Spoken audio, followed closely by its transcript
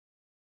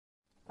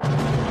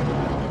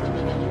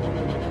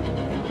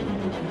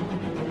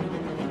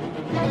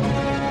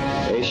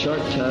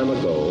short time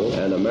ago,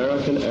 an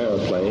American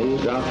airplane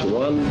dropped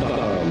one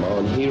bomb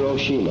on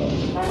Hiroshima.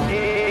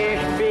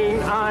 Ich bin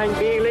ein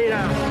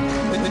Berliner.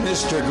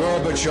 Mr.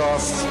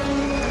 Gorbachev,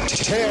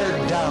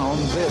 tear down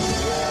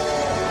this wall.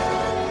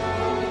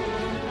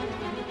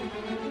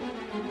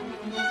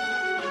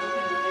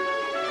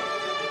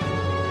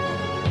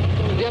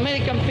 The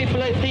American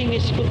people, I think,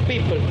 is good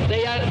people.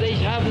 They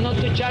have not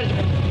to charge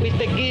with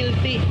the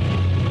guilty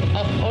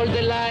of all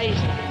the lies.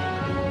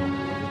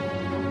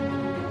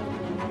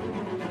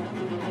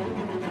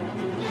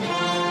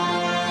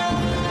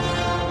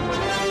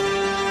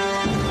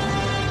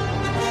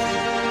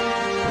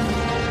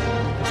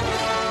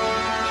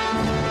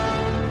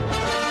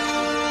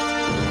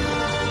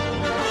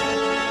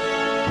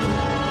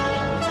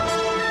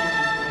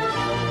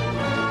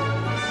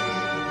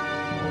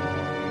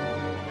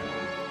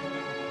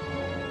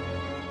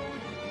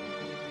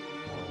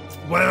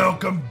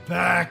 Welcome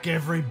back,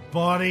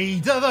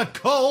 everybody, to the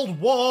Cold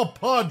War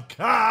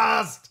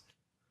Podcast.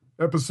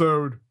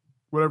 Episode,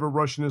 whatever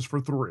Russian is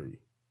for 3.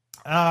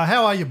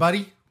 How are you,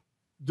 buddy?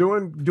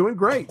 Doing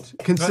great.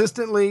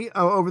 Consistently,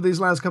 over these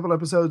last couple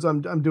episodes,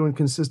 I'm doing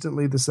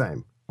consistently the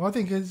same. Well, I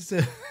think it's...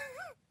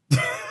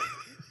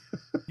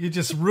 you're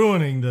just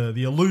ruining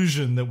the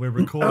illusion that we're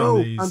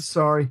recording these. I'm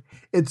sorry.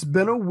 It's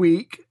been a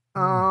week.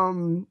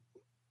 What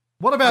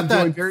about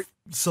that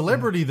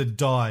celebrity that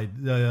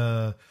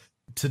died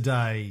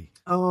today?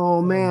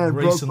 Oh man,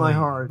 recently. broke my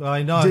heart.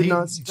 I know. Did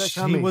not see that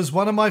coming. He was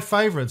one of my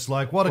favorites.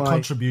 Like, what a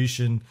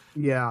contribution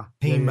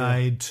he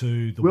made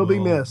to the world. Will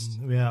be missed.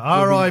 Yeah.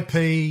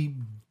 R.I.P.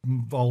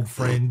 old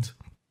friend.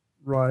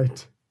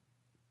 Right.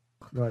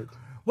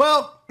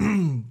 Well,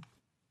 in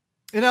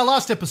our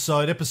last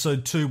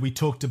episode 2, we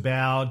talked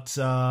about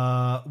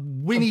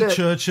Winnie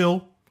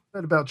Churchill.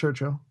 About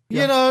Churchill.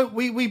 Yeah. You know,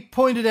 we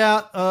pointed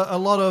out a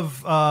lot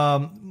of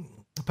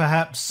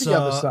perhaps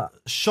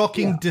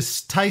shocking,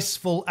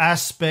 distasteful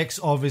aspects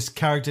of his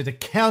character to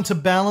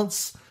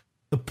counterbalance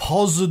the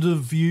positive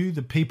view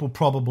that people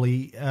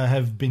probably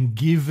have been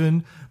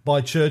given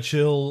by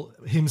Churchill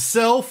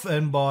himself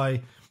and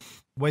by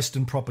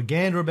Western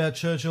propaganda about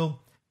Churchill.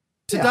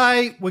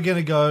 Today, we're going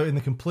to go in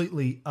the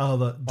completely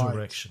other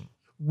direction.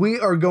 We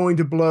are going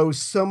to blow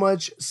so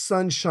much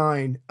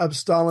sunshine up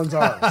Stalin's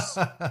arse.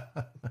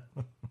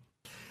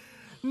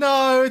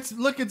 No, it's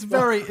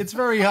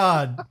very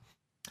hard.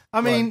 I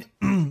mean,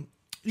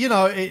 you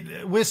know,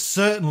 we're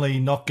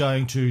certainly not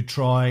going to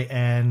try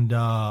and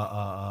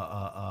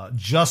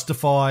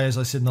justify, as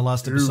I said in the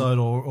last episode,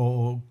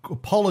 or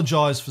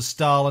apologize for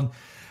Stalin.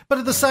 But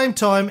at the same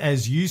time,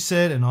 as you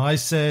said and I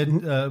said,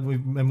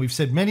 and we've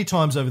said many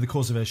times over the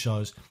course of our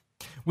shows,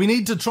 we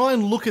need to try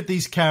and look at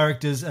these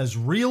characters as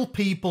real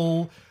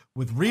people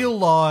with real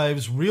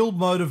lives, real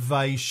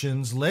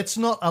motivations. Let's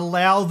not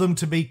allow them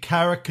to be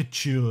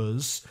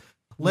caricatures.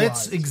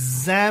 Let's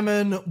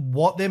examine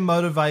what their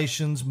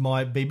motivations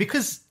might be.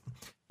 Because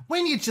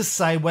when you just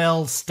say,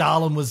 well,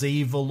 Stalin was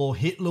evil or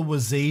Hitler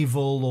was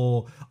evil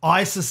or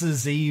ISIS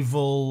is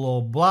evil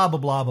or blah, blah,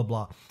 blah, blah,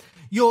 blah,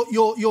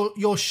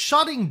 you're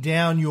shutting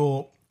down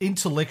your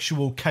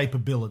intellectual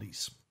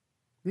capabilities.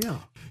 Yeah.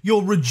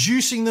 You're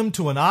reducing them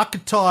to an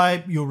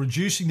archetype. You're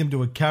reducing them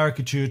to a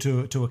caricature,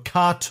 to a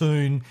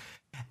cartoon.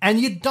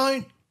 And you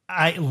don't,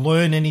 A,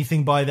 learn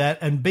anything by that,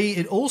 and B,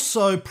 it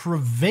also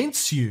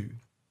prevents you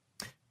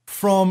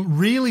from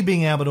really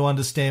being able to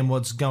understand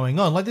what's going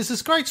on. Like, there's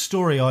this great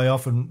story I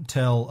often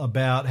tell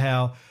about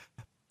how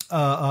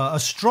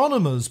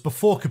astronomers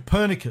before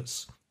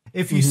Copernicus,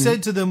 if you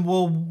said to them,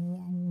 well,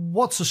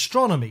 what's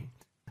astronomy?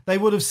 They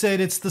would have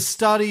said it's the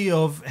study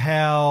of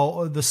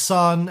how the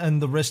sun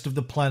and the rest of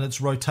the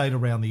planets rotate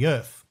around the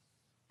Earth.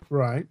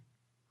 Right.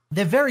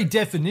 Their very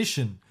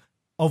definition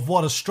of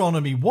what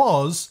astronomy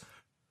was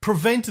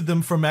prevented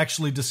them from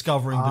actually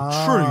discovering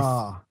the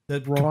truth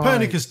that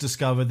Copernicus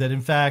discovered, that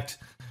in fact,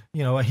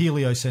 you know, a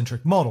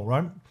heliocentric model,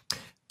 right?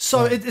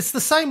 So it's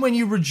the same when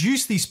you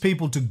reduce these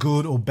people to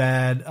good or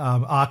bad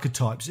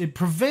archetypes. It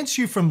prevents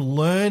you from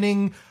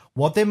learning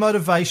what their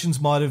motivations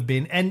might have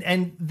been,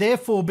 and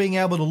therefore being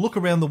able to look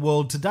around the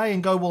world today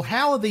and go, well,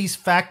 how are these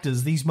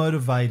factors, these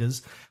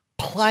motivators,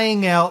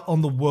 playing out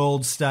on the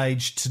world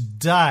stage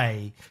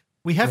today?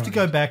 We have to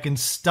go back and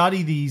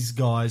study these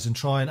guys and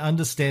try and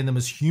understand them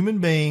as human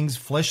beings,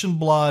 flesh and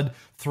blood,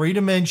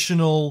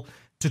 three-dimensional,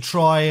 to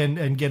try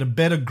and get a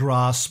better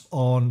grasp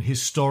on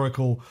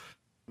historical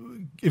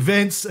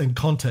events and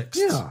contexts.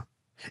 Yeah.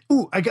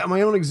 Ooh, I got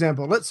my own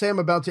example. Let's say I'm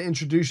about to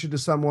introduce you to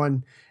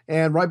someone,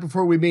 and right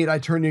before we meet, I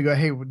turn to you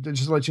and go, hey,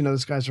 just to let you know,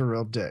 this guy's a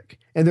real dick.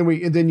 And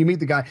then you meet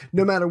the guy.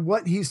 No matter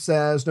what he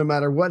says, no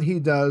matter what he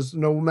does,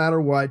 no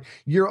matter what,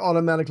 you're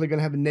automatically going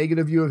to have a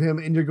negative view of him,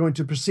 and you're going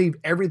to perceive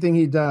everything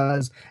he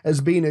does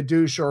as being a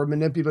douche or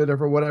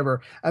manipulative or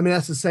whatever. I mean,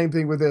 that's the same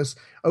thing with this.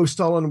 Oh,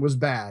 Stalin was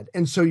bad.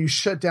 And so you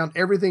shut down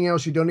everything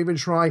else. You don't even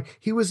try.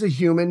 He was a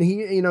human.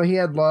 He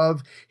had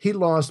love. He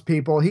lost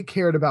people. He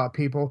cared about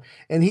people.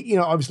 And he,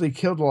 obviously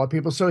killed a lot of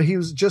people. So he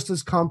was just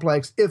as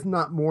complex, if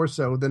not more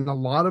so, than a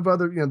lot of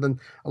other, than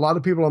a lot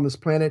of people on this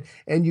planet.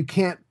 And you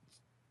can't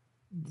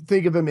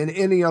think of him in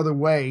any other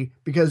way,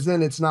 because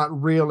then it's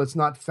not real, it's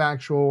not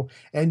factual,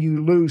 and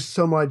you lose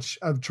so much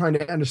of trying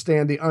to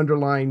understand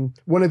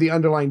one of the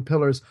underlying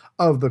pillars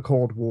of the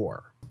Cold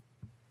War.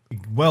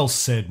 Well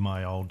said,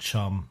 my old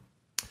chum.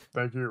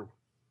 Thank you.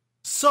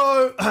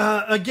 So,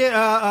 again,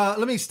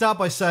 let me start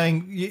by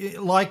saying,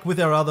 like with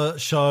our other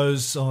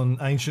shows on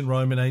ancient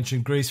Rome and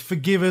ancient Greece,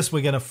 forgive us,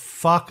 we're going to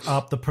fuck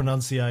up the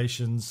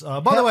pronunciations.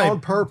 By the way... On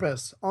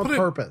purpose.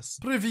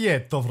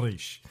 Привет,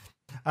 товарищ.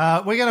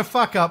 We're going to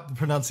fuck up the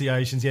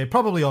pronunciations, yeah,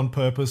 probably on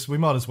purpose. We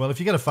might as well.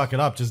 If you're going to fuck it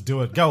up, just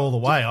do it. Go all the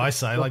way, I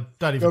say.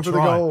 Don't even try. Go for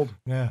the gold.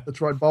 Yeah.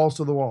 That's right, balls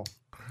to the wall.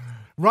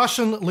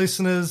 Russian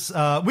listeners,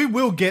 we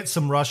will get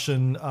some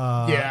Russian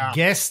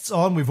guests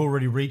on. We've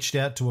already reached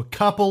out to a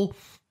couple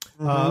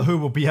who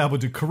will be able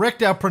to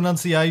correct our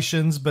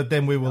pronunciations, but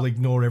then we will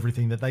ignore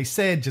everything that they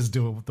said. Just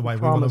do it the way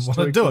we want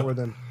to do it.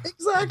 Them.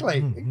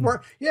 Exactly.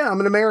 Yeah, I'm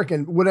an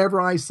American.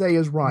 Whatever I say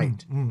is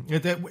right.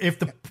 If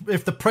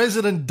the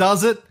president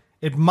does it,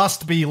 it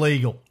must be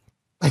legal.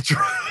 That's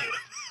right.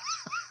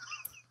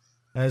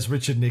 As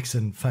Richard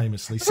Nixon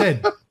famously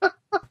said.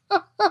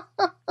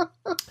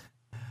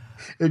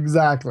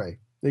 Exactly.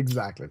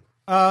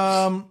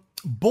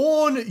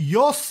 Born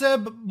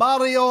Ioseb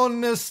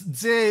Besarionis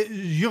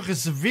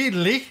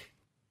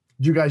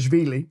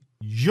Jughashvili.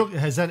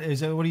 Is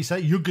that what do you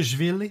say?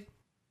 Jughashvili?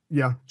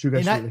 Yeah,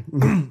 Jughashvili.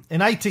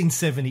 In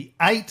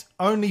 1878,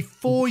 only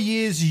 4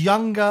 years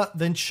younger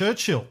than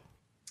Churchill.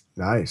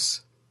 Nice.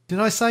 Did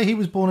I say he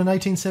was born in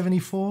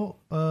 1874?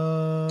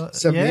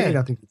 78,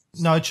 I think.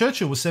 No,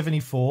 Churchill was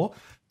 74.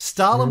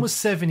 Stalin was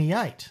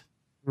 78.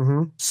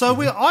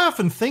 So I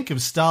often think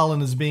of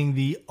Stalin as being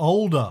the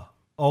older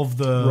of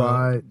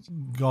the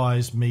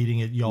guys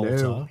meeting at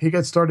Yalta. No, he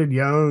got started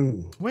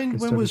young. When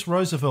was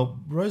Roosevelt?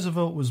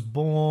 Roosevelt was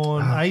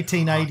born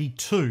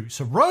 1882.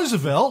 So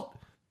Roosevelt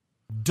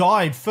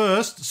died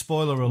first,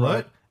 spoiler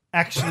alert,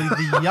 actually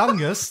the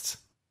youngest.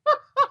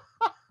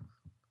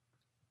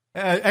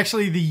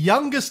 Actually the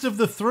youngest of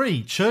the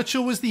three.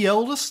 Churchill was the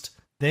eldest,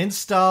 then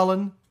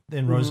Stalin,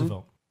 then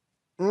Roosevelt.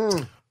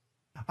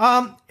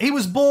 He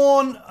was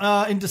born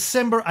in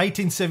December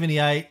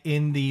 1878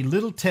 in the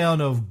little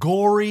town of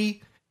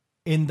Gori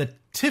in the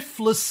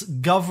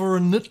Tiflis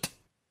Governorate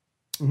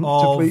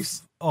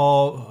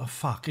of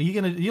fuck.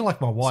 You're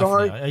like my wife now.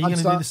 Are you gonna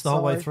do this the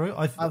whole way through?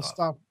 I'll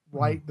stop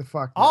right the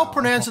fuck now. I'll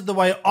pronounce it the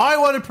way I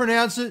want to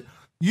pronounce it.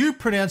 You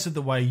pronounce it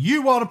the way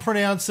you want to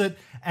pronounce it,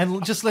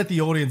 and just let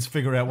the audience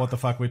figure out what the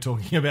fuck we're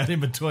talking about in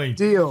between.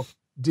 Deal.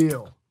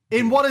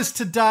 In what is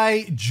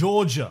today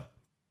Georgia.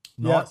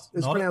 Yes,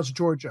 it's pronounced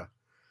Georgia.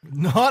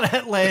 Not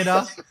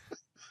Atlanta.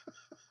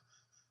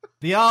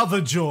 The other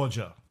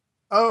Georgia.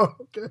 Oh,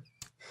 okay.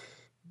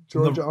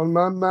 Georgia on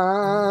my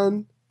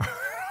mind.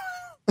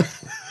 I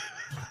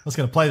was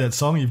going to play that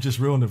song. You've just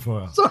ruined it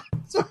for us.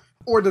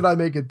 Or did I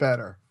make it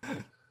better?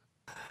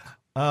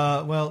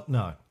 Well,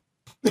 no.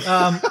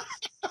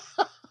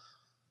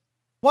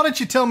 Why don't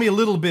you tell me a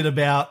little bit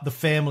about the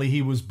family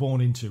he was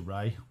born into,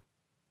 Ray?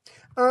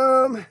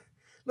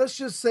 Let's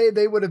just say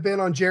they would have been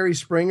on Jerry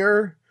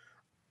Springer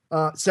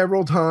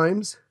several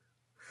times.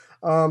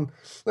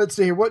 Let's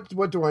see here.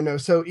 What do I know?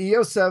 So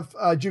Iosef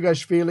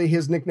Jughashvili,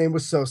 his nickname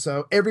was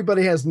So-So.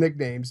 Everybody has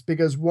nicknames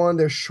because one,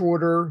 they're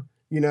shorter,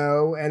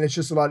 and it's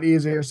just a lot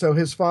easier. So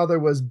his father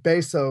was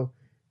Beso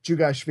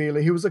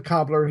Jughashvili. He was a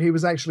cobbler. He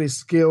was actually a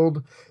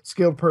skilled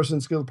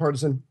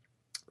partisan.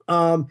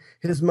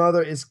 His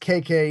mother is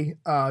KK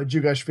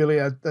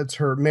Jughashvili. That's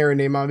her married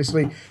name,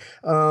 obviously.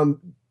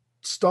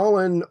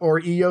 Stalin, or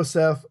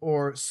Iosef,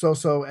 or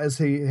So-So as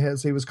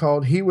he was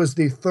called, he was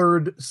the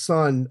third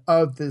son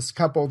of this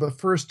couple. The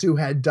first two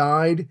had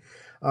died,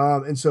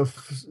 and so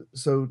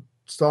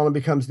Stalin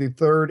becomes the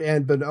third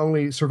but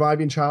only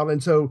surviving child.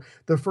 And so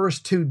the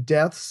first two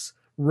deaths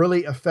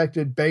really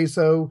affected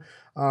Beso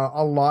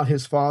a lot,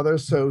 his father.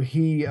 So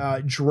he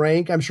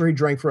drank. I'm sure he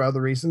drank for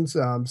other reasons.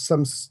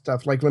 Some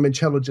stuff like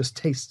limoncello just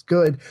tastes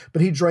good,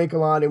 but he drank a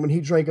lot. And when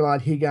he drank a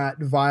lot, he got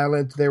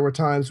violent. There were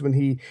times when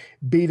he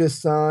beat his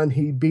son,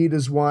 he beat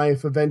his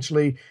wife.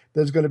 Eventually,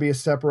 there's going to be a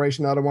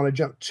separation. I don't want to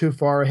jump too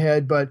far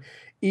ahead, but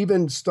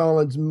even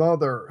Stalin's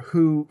mother,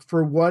 who,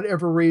 for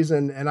whatever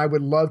reason, and I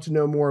would love to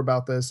know more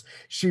about this,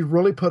 she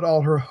really put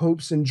all her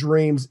hopes and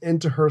dreams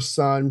into her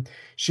son.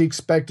 She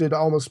expected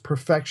almost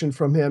perfection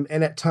from him,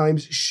 and at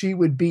times she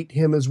would beat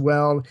him as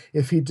well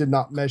if he did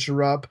not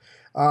measure up.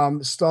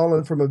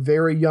 Stalin, from a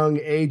very young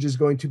age, is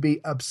going to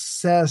be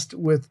obsessed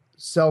with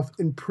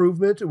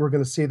self-improvement. We're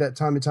going to see that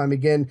time and time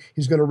again.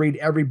 He's going to read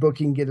every book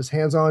he can get his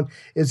hands on.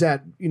 Is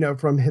that,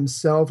 from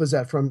himself? Is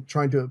that from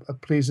trying to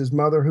please his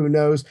mother? Who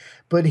knows?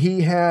 But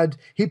he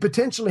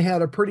potentially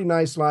had a pretty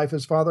nice life.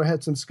 His father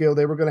had some skill.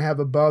 They were going to have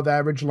above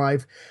average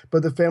life,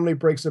 but the family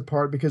breaks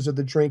apart because of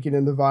the drinking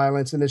and the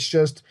violence. And it's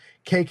just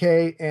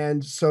KK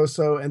and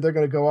So-So, and they're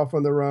going to go off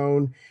on their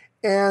own.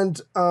 and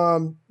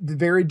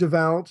very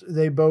devout.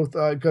 They both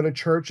go to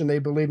church and they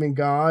believe in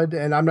God.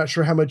 And I'm not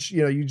sure how much,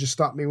 you just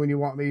stop me when you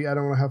want me. I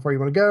don't know how far you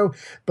want to go,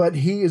 but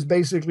he is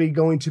basically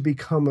going to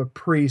become a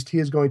priest. He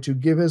is going to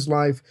give his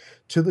life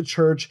to the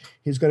church.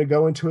 He's going to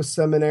go into a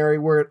seminary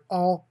where it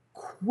all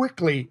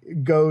quickly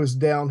goes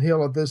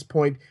downhill at this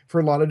point for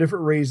a lot of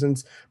different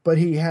reasons, but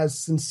he has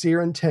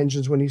sincere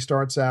intentions when he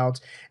starts out.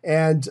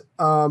 And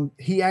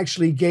he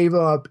actually gave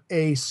up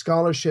a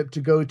scholarship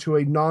to go to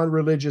a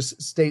non-religious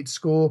state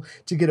school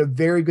to get a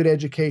very good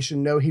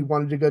education. No, he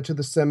wanted to go to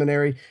the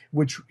seminary,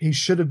 which he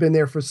should have been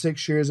there for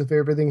 6 years if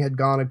everything had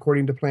gone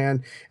according to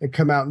plan, and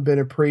come out and been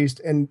a priest,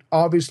 and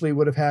obviously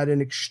would have had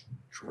an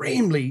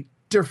extremely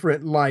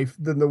different life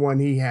than the one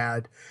he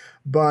had.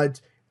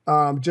 But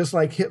just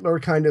like Hitler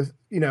kind of,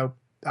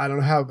 I don't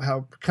know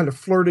how kind of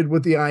flirted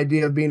with the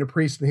idea of being a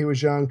priest when he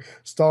was young,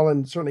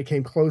 Stalin certainly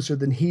came closer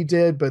than he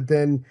did. But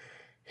then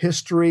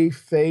history,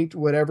 fate,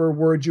 whatever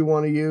word you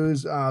want to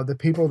use, the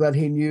people that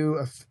he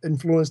knew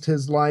influenced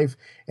his life,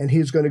 and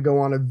he's going to go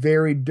on a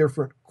very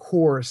different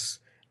course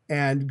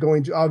and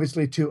going to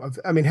obviously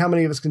how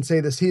many of us can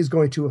say this? He's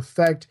going to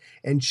affect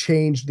and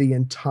change the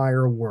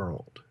entire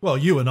world. Well,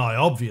 you and I,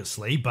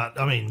 obviously, but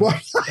I mean...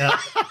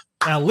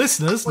 Our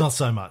listeners, not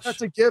so much.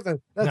 That's a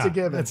given. That's a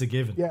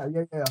given. Yeah.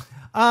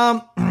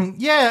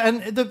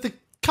 And the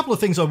couple of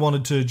things I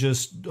wanted to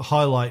just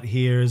highlight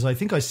here is I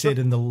think I said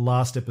in the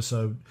last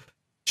episode,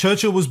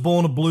 Churchill was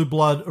born a blue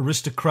blood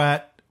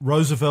aristocrat.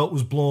 Roosevelt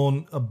was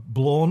born a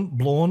blonde.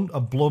 He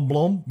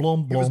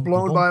was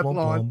blown by a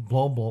blonde.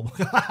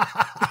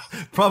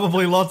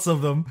 Probably lots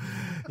of them.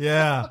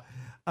 Yeah.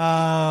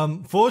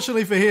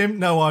 Fortunately for him,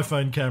 no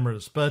iPhone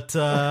cameras, but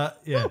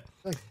yeah.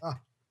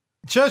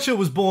 Churchill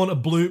was born a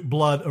blue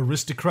blood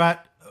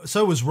aristocrat.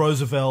 So was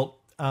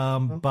Roosevelt.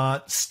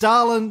 But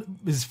Stalin,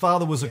 his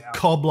father was a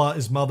cobbler.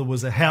 His mother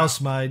was a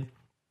housemaid.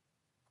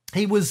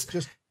 He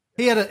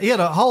had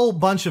a whole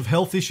bunch of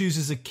health issues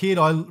as a kid.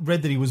 I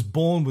read that he was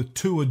born with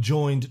 2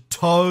 adjoined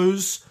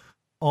toes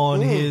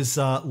on his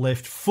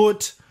left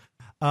foot,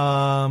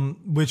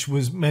 which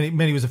was meant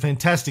he was a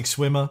fantastic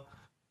swimmer.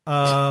 He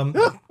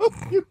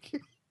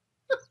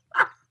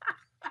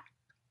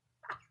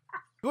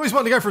always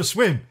wanted to go for a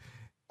swim.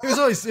 He was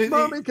always,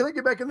 Mommy, can I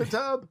get back in the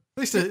tub?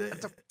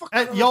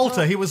 At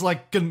Yalta, he was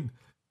like,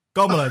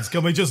 comrades,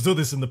 can we just do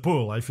this in the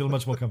pool? I feel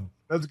much more comfortable.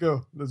 Let's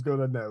go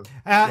to now.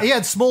 He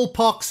had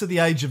smallpox at the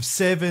age of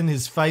 7.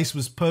 His face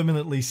was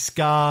permanently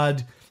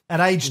scarred.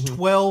 At age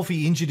 12,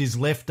 he injured his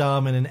left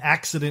arm in an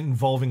accident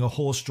involving a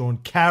horse-drawn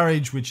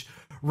carriage, which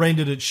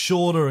rendered it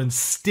shorter and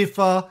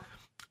stiffer.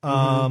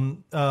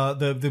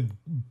 The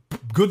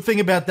good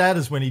thing about that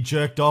is when he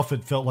jerked off,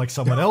 it felt like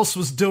someone else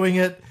was doing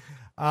it.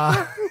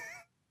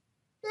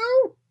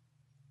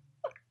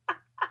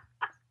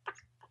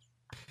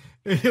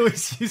 He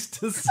always used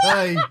to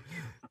say,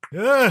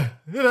 yeah,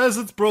 it has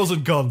its pros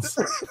and cons.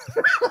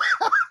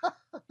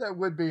 That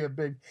would be a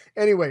big...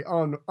 Anyway,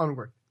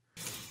 onward.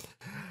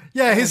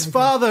 Yeah, his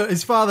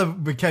father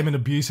became an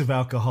abusive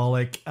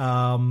alcoholic.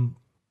 And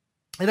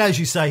as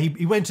you say,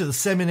 he went to the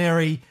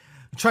seminary,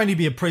 trained to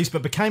be a priest,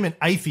 but became an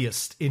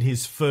atheist in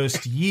his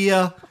first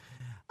year.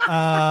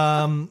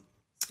 Slight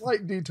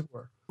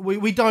detour.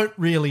 We don't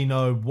really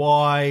know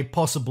why,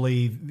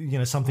 possibly,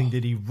 something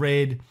that he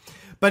read.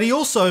 But he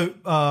also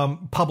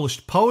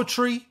published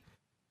poetry,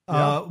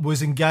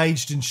 was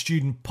engaged in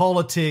student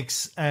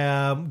politics,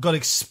 got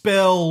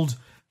expelled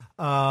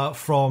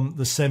from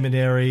the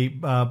seminary,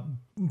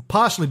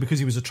 partially because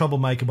he was a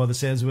troublemaker by the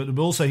sounds of it,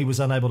 but also he was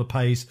unable to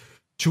pay his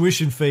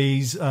tuition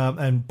fees,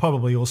 and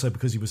probably also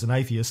because he was an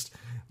atheist.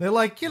 They're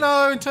like,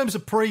 in terms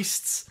of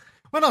priests,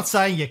 we're not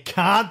saying you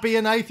can't be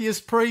an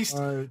atheist priest,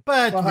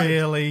 but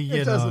really,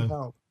 it doesn't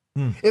help.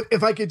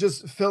 If I could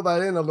just fill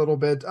that in a little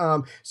bit.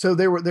 So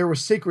there were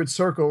secret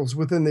circles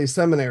within the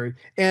seminary,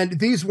 and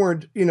these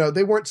weren't,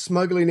 they weren't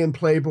smuggling in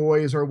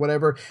Playboys or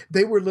whatever.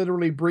 They were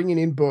literally bringing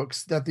in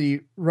books that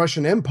the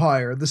Russian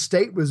Empire, the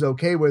state, was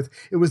okay with.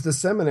 It was the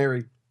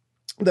seminary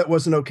that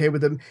wasn't okay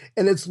with them.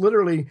 And it's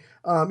literally,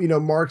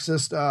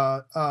 Marxist,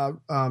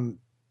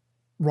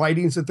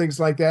 writings and things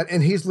like that,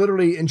 and he's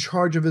literally in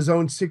charge of his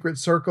own secret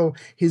circle.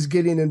 He's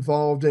getting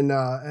involved in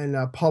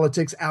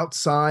politics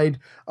outside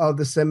of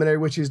the seminary,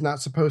 which he's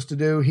not supposed to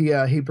do.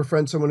 He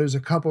befriends someone who's a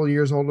couple of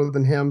years older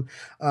than him,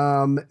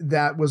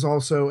 that was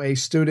also a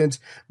student,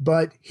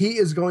 but he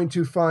is going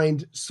to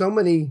find so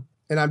many.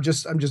 And I'm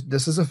just,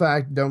 this is a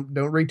fact. Don't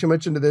read too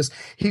much into this.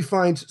 He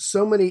finds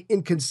so many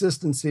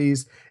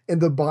inconsistencies in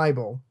the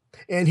Bible.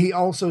 And he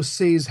also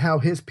sees how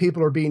his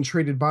people are being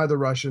treated by the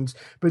Russians,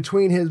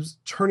 between his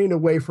turning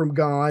away from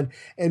God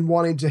and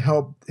wanting to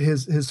help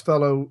his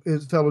fellow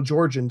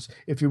Georgians,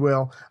 if you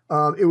will.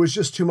 It was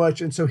just too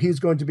much. And so he's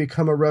going to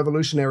become a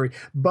revolutionary.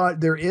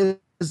 But there is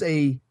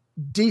a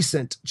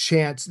decent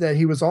chance that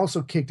he was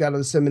also kicked out of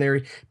the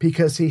seminary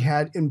because he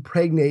had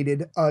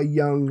impregnated a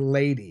young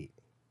lady.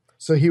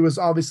 So he was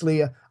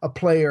obviously a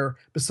player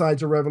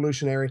besides a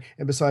revolutionary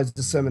and besides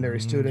the seminary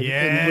student.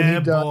 Yeah,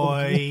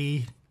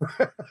 boy.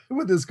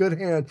 with his good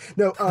hand.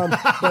 No,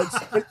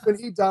 but when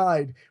he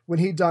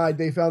died,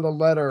 they found a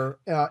letter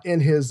in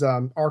his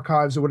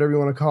archives or whatever you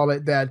want to call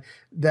it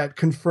that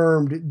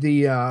confirmed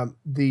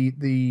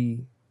the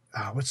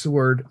what's the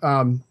word?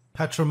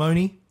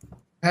 Patrimony.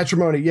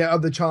 Patrimony, yeah,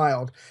 of the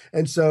child.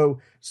 And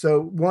so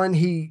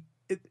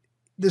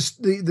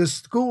the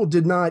school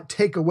did not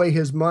take away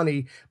his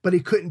money, but he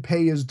couldn't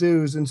pay his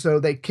dues, and so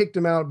they kicked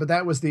him out. But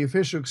that was the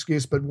official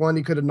excuse. But one,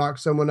 he could have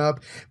knocked someone up.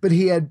 But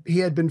he had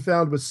been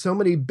found with so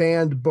many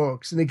banned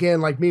books, and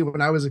again, like me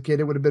when I was a kid,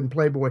 it would have been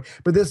Playboy.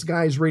 But this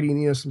guy's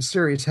reading, some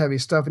serious heavy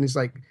stuff, and he's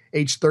like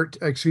age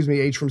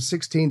from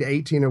 16 to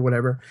 18 or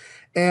whatever.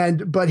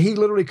 But he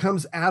literally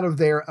comes out of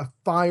there a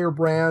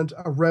firebrand,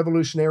 a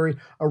revolutionary,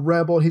 a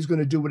rebel. He's going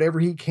to do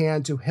whatever he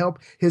can to help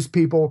his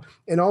people.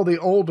 And all the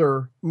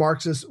older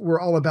Marxists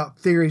were all about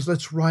theories.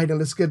 Let's write and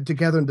let's get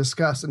together and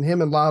discuss. And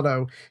him and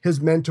Lado,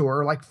 his mentor,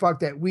 are like, fuck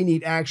that. We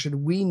need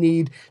action. We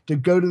need to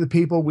go to the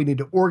people. We need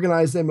to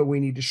organize them, and we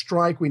need to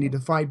strike. We need to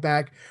fight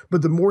back.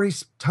 But the more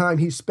time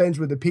he spends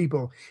with the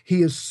people,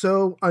 he is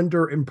so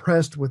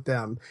underimpressed with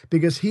them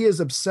because he is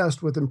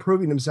obsessed with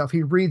improving himself.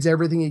 He reads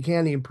everything he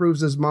can. He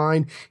improves his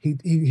mind.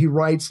 He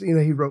writes,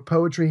 he wrote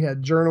poetry, he had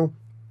a journal,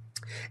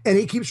 and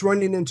he keeps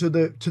running into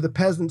the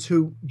peasants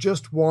who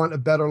just want a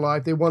better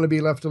life. They want to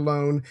be left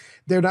alone.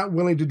 They're not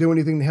willing to do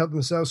anything to help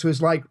themselves. So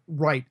he's like,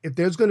 right, if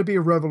there's going to be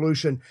a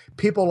revolution,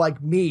 people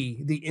like me,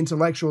 the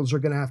intellectuals, are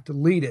going to have to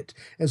lead it.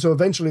 And so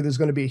eventually there's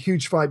going to be a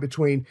huge fight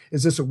between,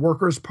 is this a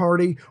workers'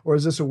 party or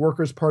is this a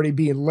workers' party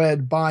being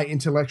led by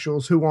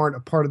intellectuals who aren't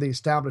a part of the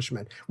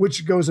establishment,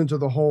 which goes into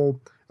the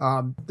whole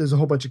there's a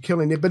whole bunch of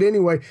killing it. But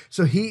anyway,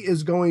 so he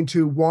is going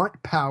to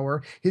want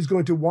power. He's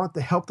going to want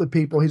to help the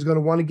people. He's going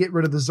to want to get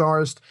rid of the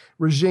czarist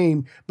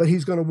regime, but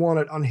he's going to want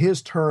it on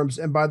his terms.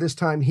 And by this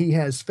time, he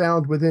has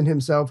found within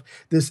himself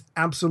this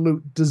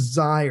absolute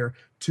desire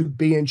to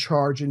be in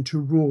charge and to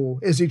rule.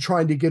 Is he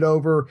trying to get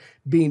over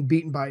being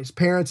beaten by his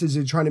parents? Is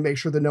he trying to make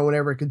sure that no one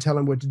ever can tell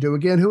him what to do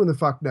again? Who in the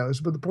fuck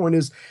knows? But the point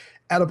is,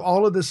 out of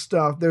all of this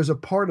stuff, there's a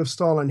part of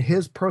Stalin,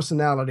 his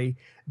personality,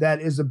 that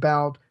is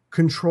about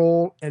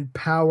control and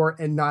power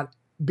and not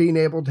being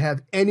able to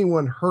have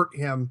anyone hurt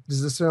him.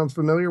 Does this sound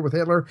familiar with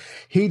Hitler?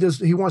 He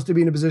wants to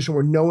be in a position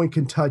where no one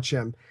can touch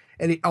him.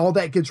 And all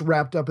that gets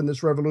wrapped up in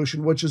this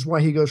revolution, which is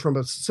why he goes from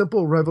a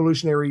simple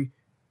revolutionary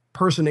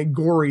person in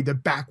Gori, the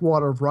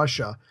backwater of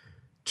Russia,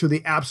 to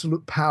the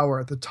absolute power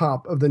at the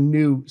top of the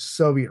new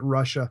Soviet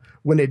Russia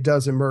when it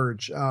does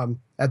emerge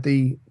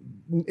during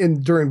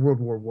World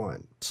War I.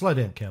 Slow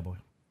down, cowboy.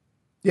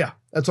 Yeah,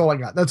 that's all I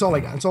got. That's all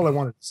I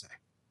wanted to say.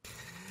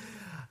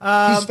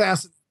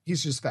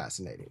 He's just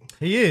fascinating.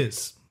 He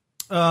is.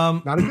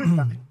 Not a good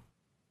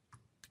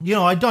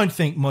guy. I don't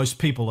think most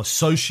people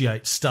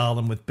associate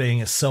Stalin with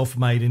being a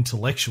self-made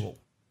intellectual.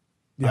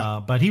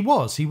 Yeah. But he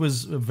was. He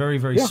was a very,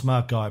 very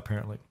smart guy,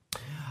 apparently.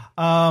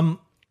 Now,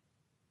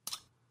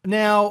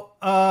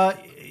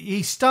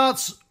 he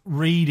starts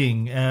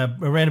reading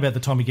around about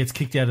the time he gets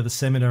kicked out of the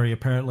seminary,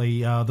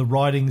 apparently, the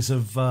writings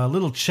of a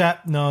little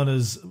chap known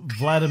as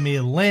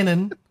Vladimir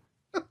Lenin.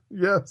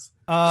 Yes.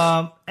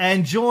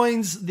 And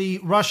joins the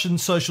Russian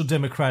Social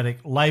Democratic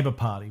Labour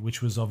Party,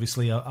 which was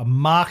obviously a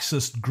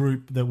Marxist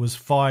group that was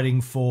fighting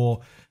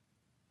for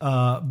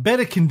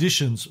better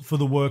conditions for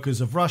the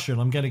workers of Russia.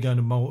 And I'm going to go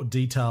into more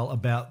detail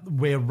about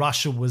where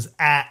Russia was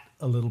at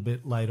a little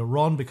bit later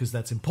on, because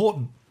that's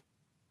important.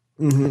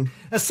 Mm-hmm.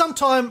 Now,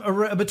 sometime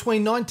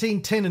between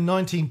 1910 and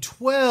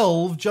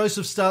 1912,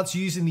 Joseph starts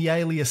using the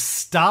alias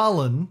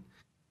Stalin.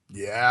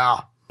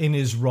 Yeah. In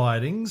his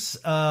writings.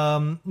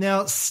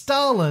 Now,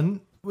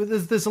 Stalin,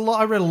 there's a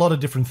lot. I read a lot of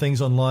different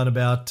things online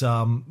about,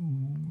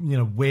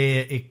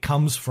 where it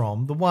comes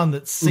from. The one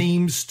that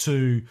seems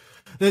to,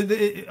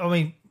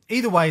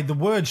 either way, the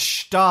word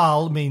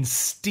Stahl means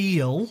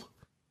steel.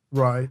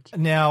 Right.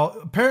 Now,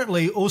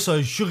 apparently, also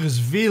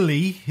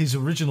Jughashvili, his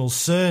original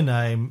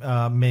surname,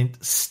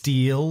 meant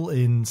steel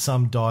in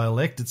some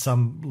dialect at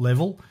some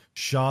level.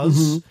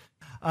 Shaz.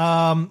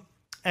 Mm-hmm.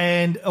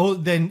 And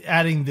then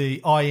adding the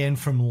IN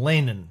from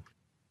Lenin.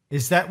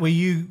 Is that what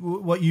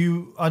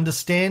you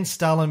understand?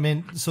 Stalin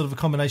meant sort of a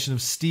combination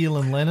of steel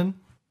and Lenin?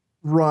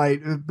 Right.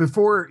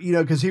 Before,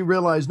 because he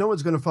realized no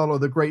one's going to follow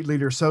the great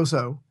leader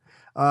Soso.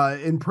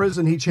 In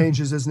prison, he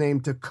changes his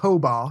name to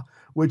Koba,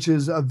 which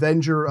is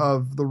Avenger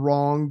of the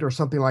Wronged or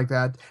something like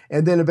that.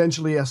 And then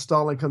eventually, as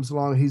Stalin comes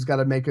along, he's got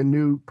to make a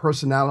new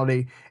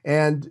personality.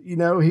 And,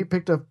 he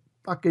picked a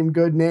fucking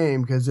good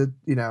name because it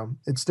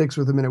sticks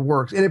with him and it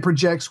works. And it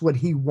projects what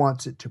he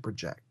wants it to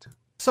project.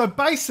 So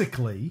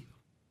basically,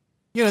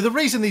 the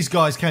reason these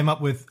guys came up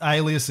with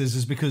aliases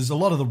is because a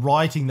lot of the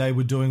writing they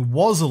were doing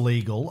was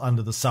illegal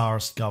under the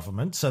Tsarist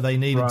government. So they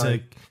needed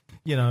to,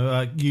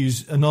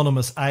 use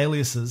anonymous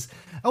aliases.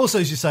 Also,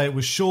 as you say, it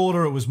was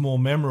shorter, it was more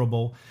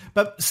memorable.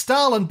 But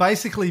Stalin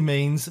basically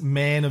means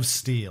man of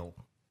steel.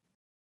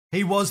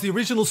 He was the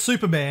original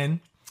Superman.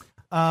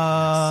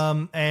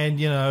 And,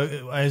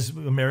 as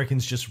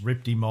Americans just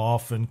ripped him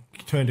off and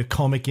turned a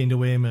comic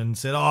into him and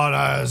said, oh,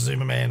 no,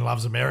 Superman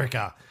loves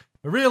America.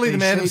 But really, the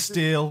Man of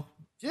Steel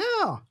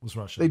Yeah. Was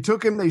Russia. They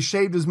took him, they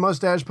shaved his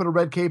mustache, put a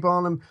red cape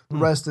on him. The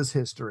rest is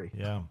history.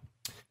 Yeah.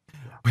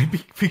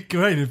 It'd be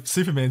great if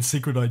Superman's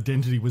secret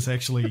identity was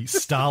actually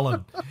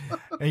Stalin.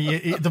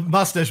 And the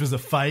mustache was a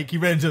fake. He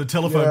ran into a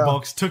telephone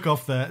box, took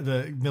off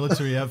the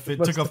military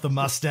outfit, took off the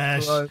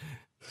mustache. Right.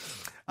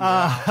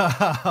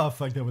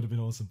 Fuck, that would have been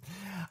awesome.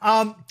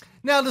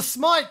 Now,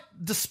 despite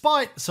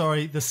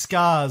the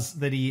scars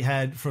that he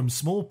had from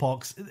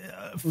smallpox,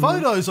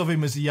 photos of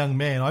him as a young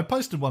man, I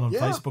posted one on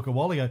Facebook a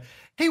while ago.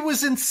 He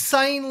was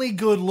insanely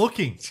good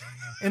looking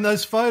in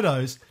those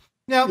photos.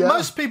 Now,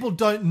 most people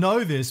don't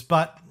know this,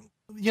 but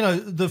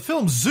the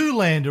film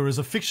Zoolander is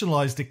a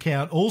fictionalized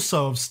account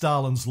also of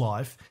Stalin's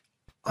life.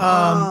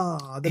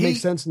 That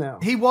makes sense now.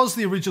 He was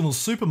the original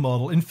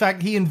supermodel. In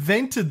fact, he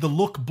invented the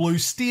look Blue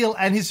Steel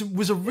and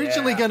was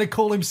originally going to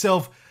call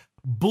himself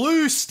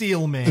Blue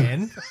Steel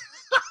Man,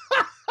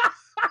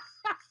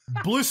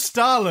 Blue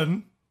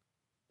Stalin,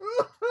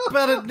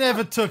 but it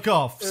never took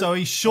off. So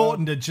he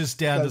shortened it just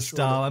down to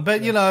Stalin.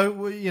 But who's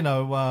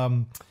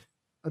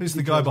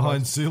the guy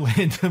behind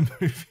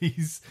Zoolander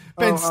movies?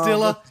 Ben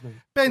Stiller.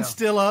 Ben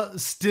Stiller.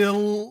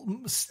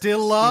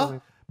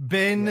 Stiller.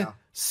 Ben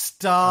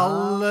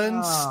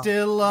Stalin.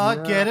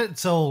 Stiller. Get it?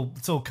 It's all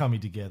coming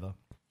together.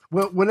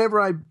 Well, whenever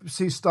I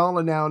see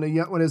Stalin now,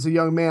 when as a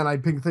young man, I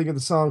think of the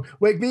song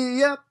 "Wake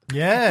Me Up."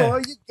 Yeah.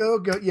 Before you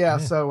go. Yeah.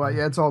 So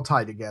it's all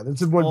tied together.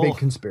 It's one big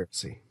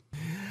conspiracy.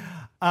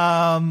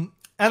 And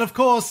of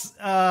course,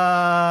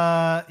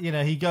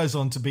 he goes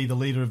on to be the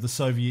leader of the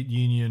Soviet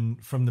Union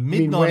from the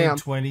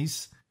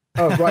mid-1920s.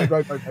 Oh, right.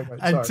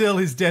 until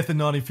his death in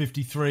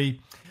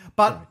 1953.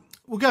 But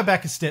we'll go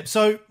back a step.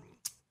 So,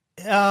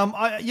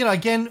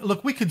 again,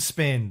 look, we could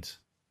spend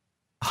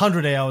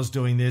 100 hours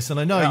doing this, and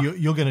I know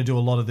you're going to do a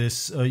lot of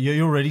this.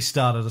 You already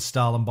started a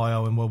Stalin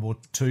bio in World War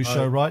II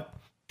show, right?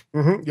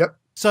 Mm-hmm, yep.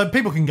 So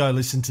people can go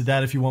listen to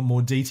that if you want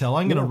more detail.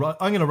 I'm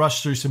going to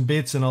rush through some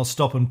bits, and I'll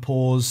stop and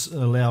pause,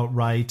 allow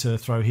Ray to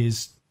throw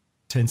his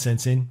 10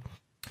 cents in.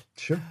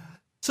 Sure.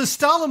 So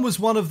Stalin was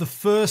one of the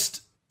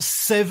first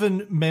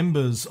 7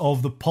 members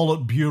of the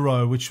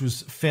Politburo, which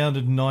was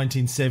founded in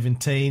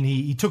 1917.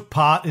 He took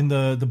part in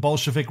the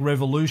Bolshevik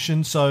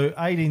Revolution. So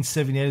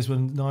 1878 is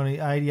when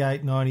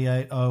 1988,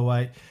 98,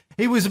 08.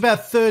 He was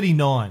about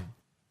 39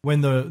 when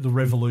the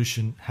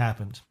revolution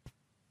happened.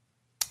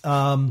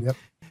 Yep.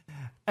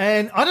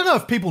 And I don't know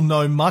if people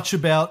know much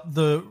about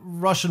the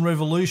Russian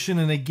Revolution,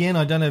 and again,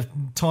 I don't have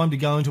time to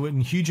go into it in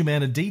a huge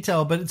amount of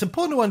detail, but it's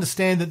important to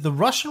understand that the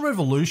Russian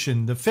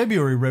Revolution, the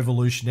February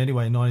Revolution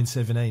anyway, in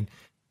 1917,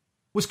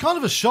 was kind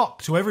of a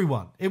shock to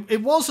everyone.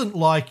 It wasn't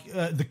like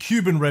the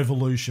Cuban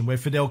Revolution, where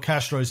Fidel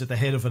Castro's at the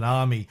head of an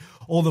army,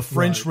 or the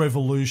French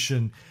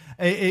Revolution.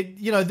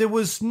 There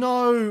was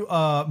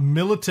no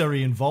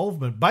military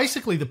involvement.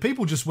 Basically, the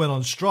people just went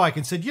on strike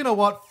and said, you know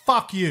what,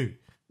 fuck you,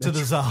 to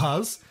the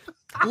Tsars.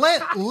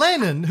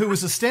 Lenin, who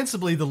was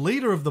ostensibly the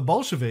leader of the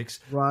Bolsheviks,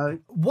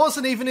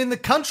 wasn't even in the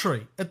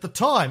country at the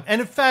time.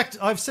 And in fact,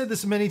 I've said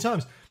this many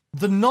times,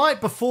 the night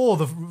before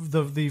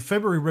the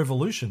February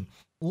Revolution,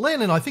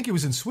 Lenin, I think he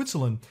was in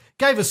Switzerland,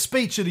 gave a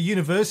speech at a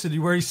university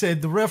where he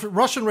said the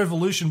Russian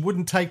Revolution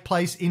wouldn't take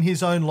place in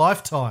his own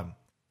lifetime.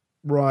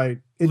 Right.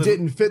 It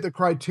didn't fit the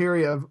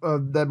criteria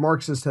of that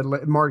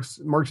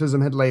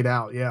Marxism had laid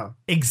out, yeah.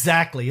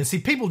 Exactly. And see,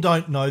 people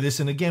don't know this,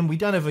 and again, we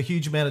don't have a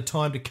huge amount of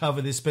time to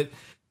cover this, but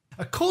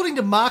according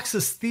to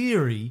Marxist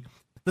theory,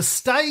 the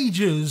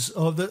stages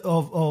of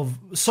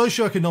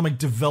socioeconomic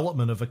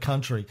development of a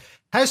country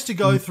has to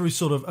go through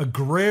sort of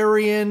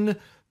agrarian,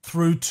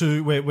 through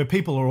to where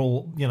people are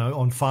all,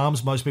 on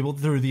farms, most people,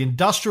 through the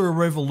Industrial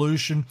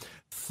Revolution,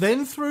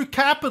 then through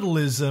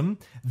capitalism,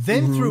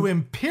 then through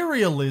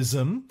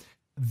imperialism,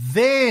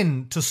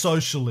 then to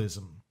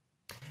socialism.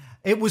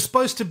 It was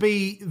supposed to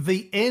be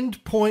the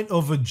end point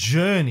of a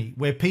journey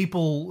where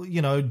people,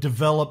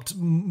 developed,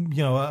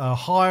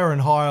 higher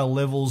and higher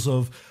levels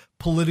of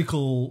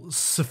political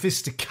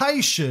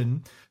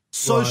sophistication.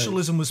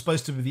 Socialism was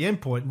supposed to be the end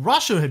point.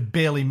 Russia had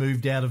barely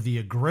moved out of the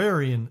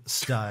agrarian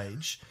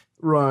stage.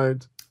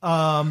 Right.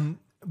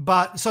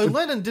 But so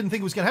Lenin didn't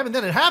think it was going to happen.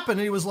 Then it happened,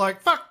 and he was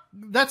like, fuck,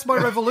 that's my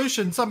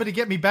revolution. Somebody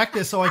get me back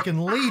there so I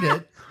can lead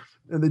it.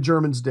 And the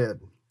Germans did.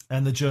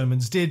 And the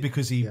Germans did,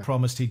 because he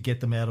promised he'd get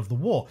them out of the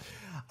war.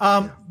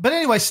 But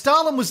anyway,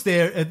 Stalin was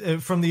there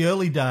from the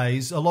early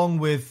days, along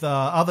with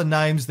other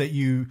names that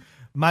you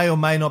may or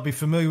may not be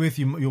familiar with.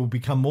 You'll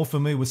become more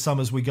familiar with some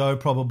as we go,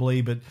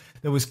 probably. But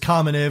there was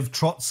Kamenev,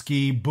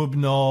 Trotsky,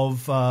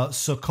 Bubnov,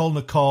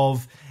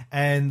 Sokolnikov,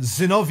 and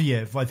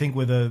Zinoviev, I think,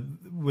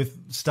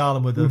 with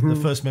Stalin were the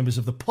first members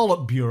of the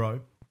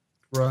Politburo.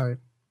 Right.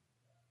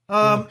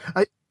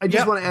 I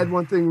just want to add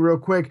one thing real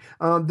quick.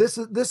 This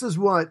is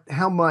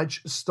how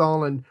much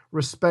Stalin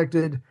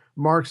respected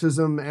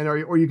Marxism,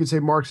 or you could say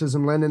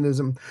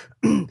Marxism-Leninism,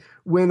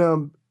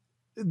 when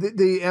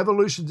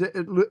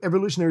the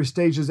evolutionary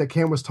stages that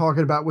Cam was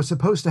talking about was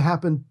supposed to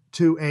happen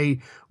to a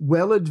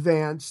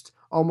well-advanced,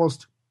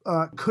 almost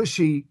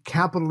cushy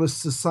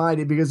capitalist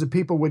society because the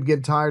people would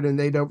get tired and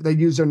they'd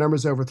use their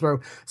numbers to overthrow.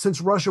 Since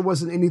Russia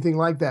wasn't anything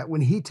like that,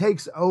 when he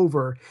takes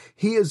over,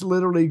 he is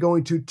literally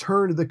going to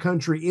turn the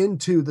country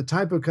into the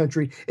type of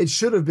country it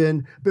should have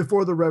been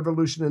before the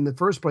revolution in the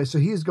first place. So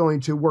he's going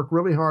to work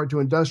really hard to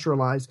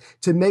industrialize,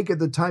 to make it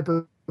the type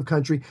of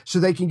country so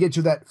they can get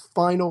to that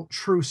final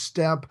true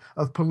step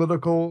of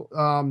political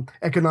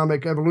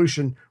economic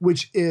evolution,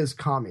 which is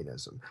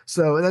communism.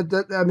 So I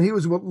mean, he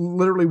was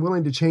literally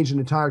willing to change an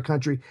entire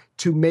country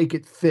to make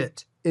it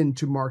fit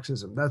into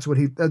Marxism.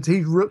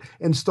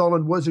 And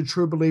Stalin was a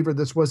true believer.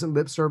 This wasn't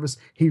lip service.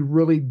 He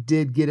really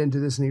did get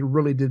into this, and he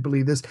really did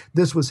believe this.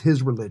 This was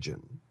his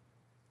religion.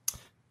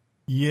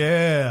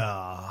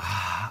 Yeah.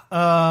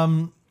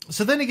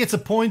 So then he gets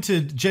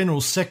appointed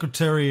General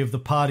Secretary of the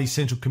party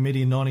Central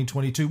Committee in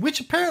 1922, which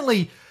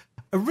apparently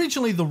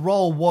originally the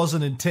role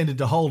wasn't intended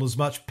to hold as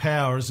much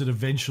power as it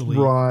eventually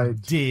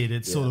did.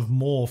 It sort of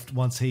morphed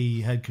once he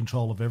had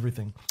control of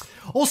everything.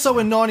 Also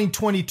in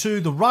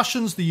 1922, the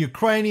Russians, the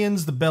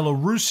Ukrainians, the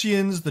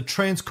Belarusians, the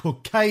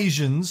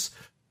Transcaucasians,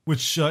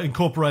 which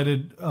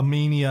incorporated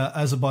Armenia,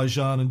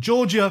 Azerbaijan, and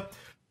Georgia,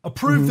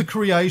 approved the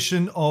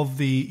creation of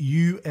the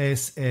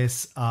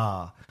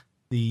USSR.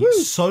 The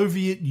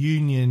Soviet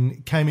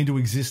Union came into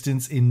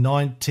existence in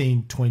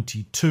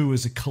 1922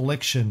 as a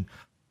collection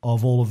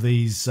of all of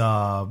these,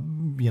 what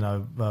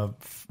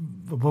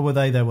were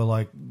they? They were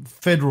like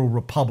federated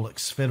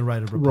republics,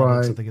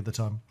 I think, at the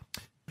time.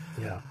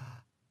 Yeah.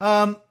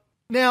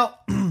 Now,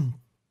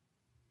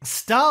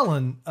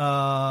 Stalin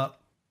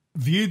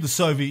viewed the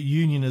Soviet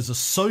Union as a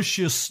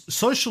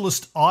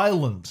socialist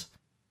island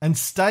and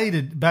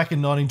stated back in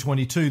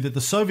 1922 that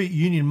the Soviet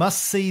Union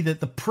must see that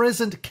the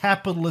present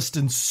capitalist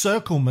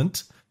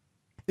encirclement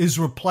is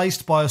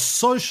replaced by a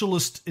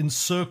socialist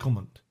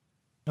encirclement.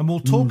 And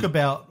we'll talk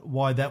about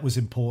why that was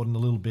important a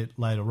little bit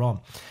later on.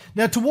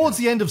 Now, towards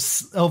the end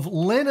of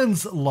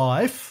Lenin's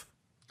life,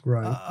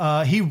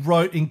 he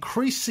wrote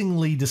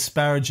increasingly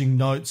disparaging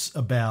notes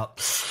about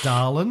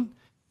Stalin.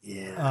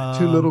 Yeah,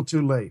 too little,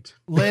 too late.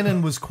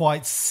 Lenin was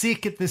quite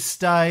sick at this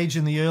stage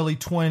in the early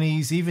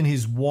 1920s. Even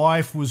his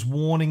wife was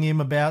warning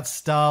him about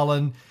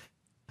Stalin.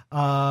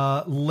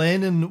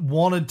 Lenin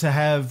wanted to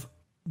have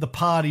the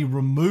party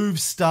remove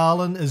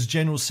Stalin as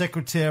general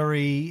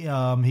secretary.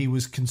 He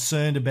was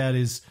concerned about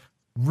his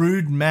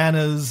rude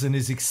manners and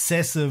his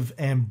excessive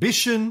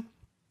ambition.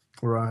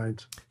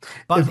 Right.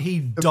 But he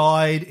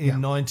died in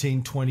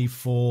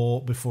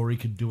 1924 before he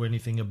could do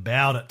anything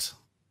about it.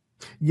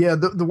 Yeah,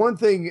 the one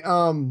thing,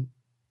 and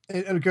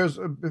of course,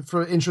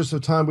 for interest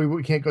of time,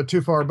 we can't go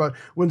too far, but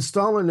when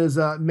Stalin is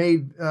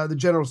made the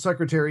general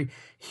secretary,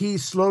 he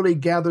slowly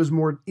gathers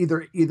more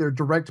either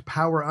direct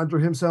power under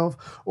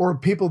himself, or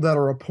people that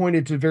are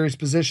appointed to various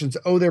positions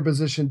owe their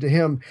position to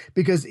him,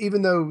 because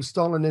even though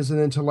Stalin is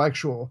an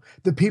intellectual,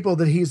 the people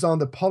that he's on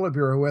the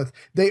Politburo with,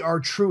 they are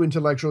true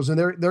intellectuals, and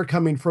they're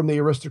coming from the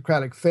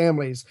aristocratic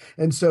families,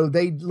 and so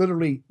they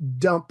literally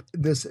dump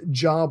this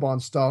job on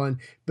Stalin.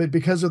 But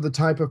because of the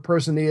type of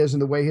person he is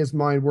and the way his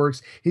mind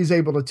works, he's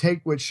able to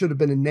take what should have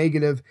been a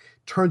negative,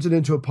 turns it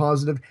into a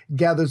positive,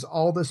 gathers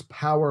all this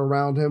power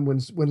around him.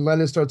 When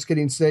Lenin starts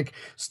getting sick,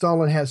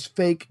 Stalin has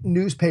fake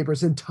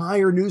newspapers,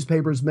 entire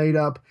newspapers made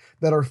up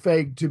that are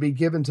fake, to be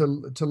given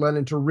to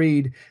Lenin to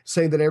read,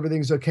 saying that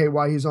everything's okay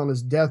while he's on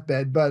his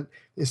deathbed. But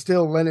it's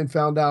still, Lenin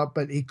found out,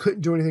 but he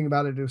couldn't do anything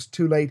about it. It was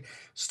too late.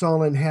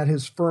 Stalin had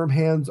his firm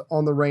hands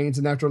on the reins,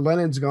 and after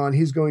Lenin's gone,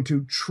 he's going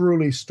to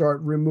truly start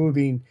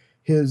removing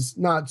his,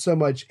 not so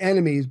much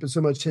enemies, but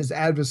so much his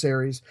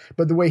adversaries.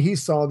 But the way he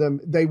saw them,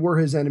 they were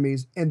his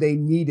enemies, and they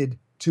needed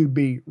to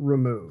be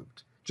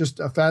removed. Just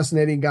a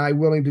fascinating guy,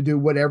 willing to do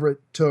whatever it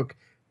took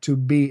to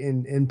be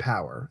in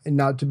power and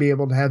not to be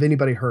able to have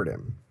anybody hurt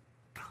him.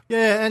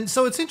 Yeah, and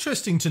so it's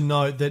interesting to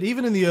note that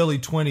even in the early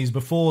 1920s,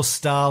 before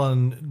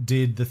Stalin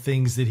did the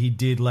things that he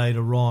did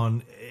later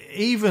on,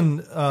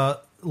 even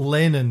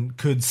Lenin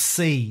could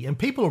see, and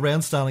people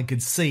around Stalin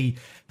could see,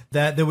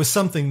 that there was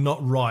something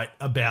not right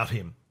about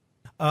him.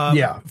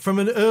 From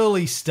an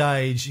early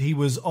stage, he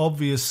was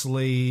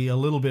obviously a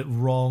little bit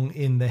wrong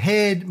in the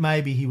head.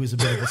 Maybe he was a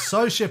bit of a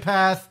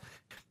sociopath.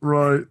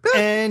 Right.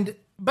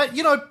 But,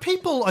 you know,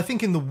 people, I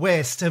think, in the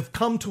West have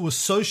come to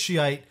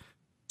associate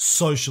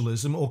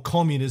socialism or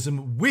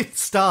communism with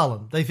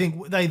Stalin. They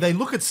think, they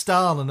look at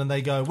Stalin and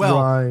they go,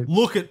 well,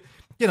 look at,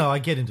 you know, I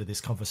get into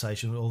this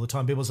conversation all the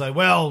time. People say,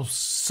 well,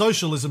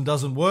 socialism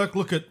doesn't work.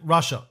 Look at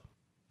Russia.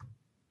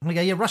 And I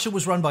go, yeah, Russia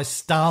was run by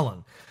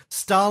Stalin.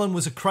 Stalin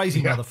was a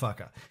crazy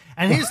motherfucker.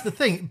 And here's the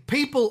thing.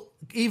 People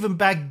even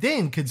back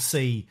then could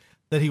see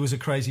that he was a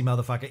crazy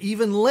motherfucker.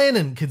 Even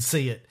Lenin could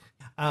see it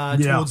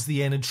towards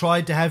the end and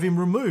tried to have him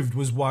removed,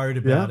 was worried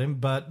about him.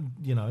 But,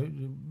 you know,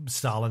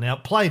 Stalin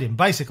outplayed him,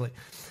 basically.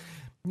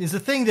 There's a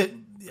thing that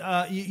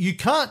you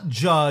can't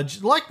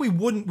judge, like we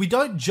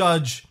don't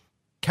judge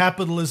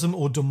capitalism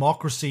or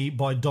democracy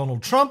by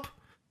Donald Trump.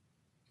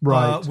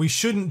 Right. We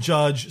shouldn't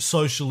judge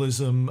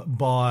socialism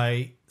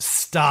by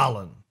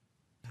Stalin.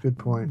 Good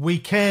point. We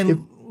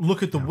can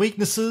look at the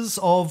weaknesses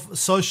of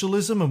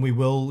socialism, and we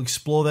will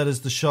explore that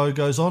as the show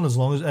goes on, as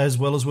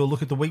well as we'll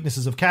look at the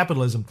weaknesses of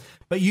capitalism.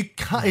 But you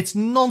can't, it's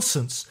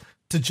nonsense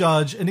to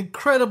judge an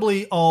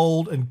incredibly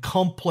old and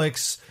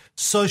complex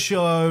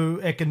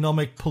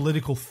socio-economic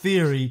political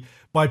theory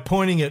by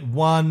pointing at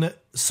one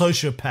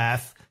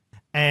sociopath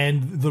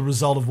and the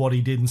result of what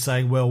he did and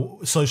saying, well,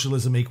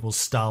 socialism equals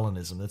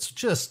Stalinism. It's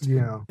just,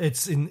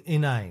 it's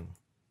inane.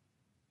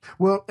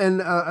 Well,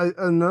 and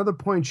another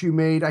point you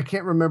made, I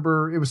can't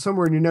remember, it was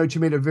somewhere in your notes,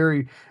 you made a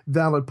very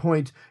valid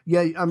point.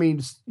 Yeah, I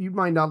mean, you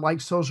might not like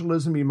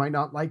socialism, you might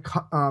not like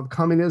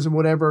communism,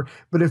 whatever,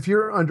 but if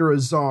you're under a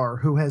czar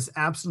who has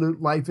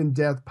absolute life and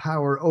death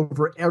power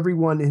over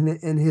everyone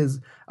in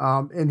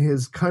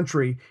his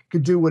country,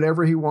 could do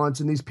whatever he wants,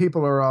 and these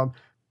people are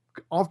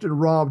often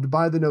robbed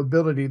by the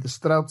nobility, the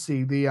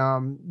Streltsy,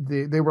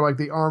 they were like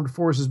the armed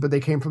forces, but they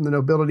came from the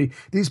nobility.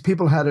 These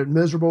people had it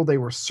miserable. They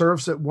were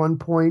serfs at one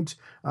point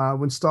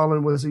when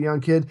Stalin was a young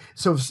kid.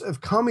 So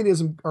if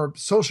communism or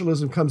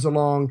socialism comes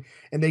along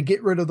and they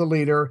get rid of the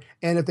leader,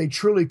 and if they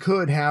truly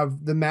could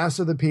have the mass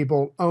of the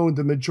people own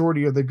the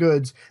majority of the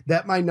goods,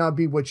 that might not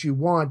be what you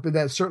want, but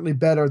that's certainly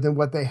better than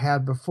what they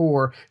had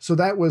before. So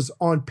that was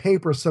on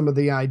paper some of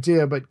the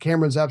idea, but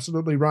Cameron's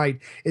absolutely right.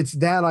 It's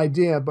that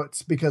idea,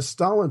 but because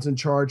Stalin's in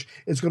charge,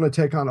 it's going to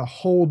take on a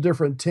whole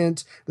different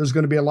tint. There's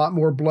going to be a lot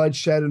more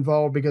bloodshed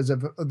involved because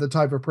of the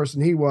type of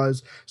person he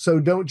was. So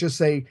don't just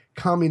say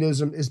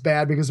communism is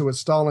bad because of what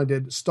Stalin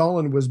did.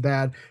 Stalin was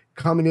bad.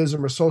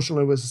 Communism or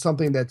socialism was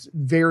something that's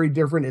very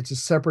different. It's a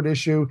separate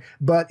issue,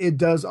 but it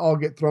does all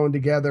get thrown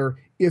together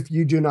if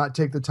you do not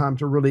take the time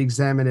to really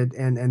examine it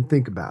and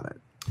think about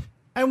it.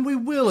 And we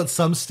will at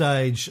some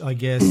stage, I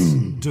guess,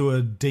 do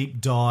a deep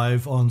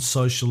dive on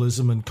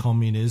socialism and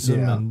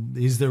communism, and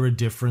is there a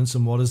difference,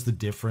 and what is the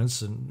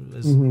difference? And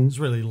it's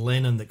really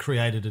Lenin that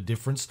created a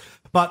difference.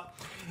 But,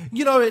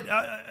 you know,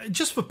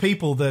 just for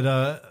people that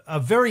are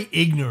very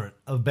ignorant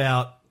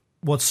about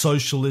what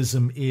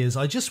socialism is,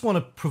 I just want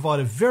to provide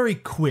a very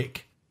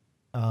quick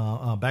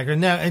background.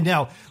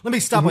 Now, let me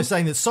start by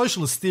saying that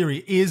socialist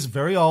theory is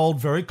very old,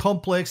 very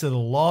complex, and a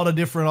lot of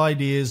different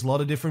ideas, a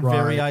lot of different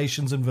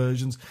variations and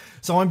versions.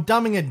 So I'm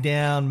dumbing it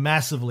down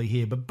massively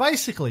here. But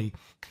basically,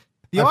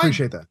 I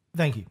appreciate that.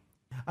 Thank you.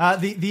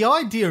 The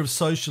idea of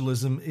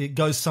socialism, it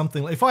goes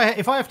something like,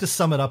 if I have to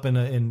sum it up in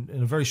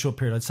a very short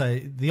period, I'd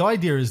say the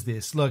idea is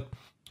this. Look,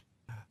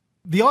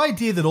 the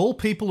idea that all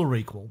people are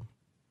equal.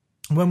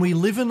 When we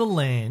live in a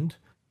land,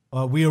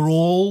 we are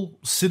all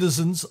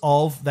citizens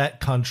of that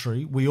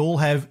country. We all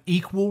have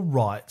equal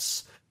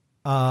rights,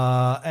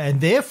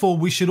 and therefore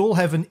we should all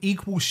have an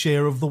equal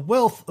share of the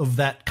wealth of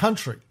that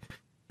country.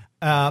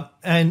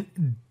 And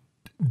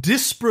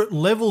disparate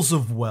levels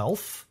of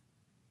wealth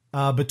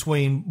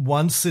between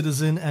one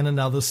citizen and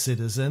another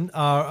citizen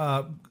are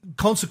a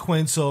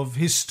consequence of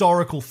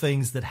historical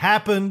things that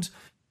happened.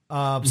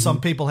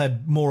 Some people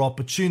had more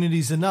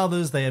opportunities than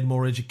others. They had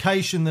more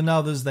education than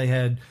others. They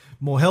had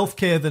more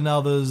healthcare than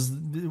others,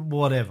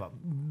 whatever.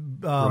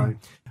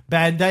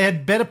 They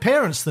had better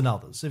parents than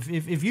others.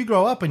 If you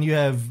grow up and you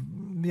have,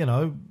 you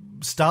know,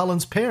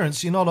 Stalin's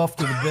parents, you're not off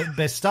to the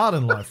best start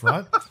in life,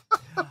 right?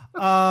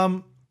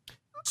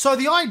 So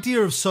the idea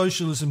of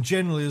socialism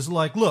generally is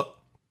like, look,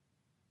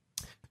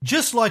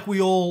 just like we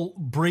all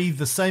breathe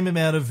the same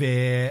amount of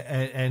air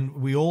and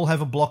we all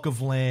have a block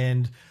of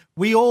land,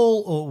 we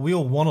all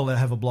want to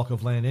have a block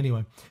of land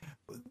anyway.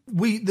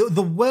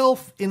 The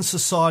wealth in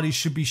society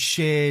should be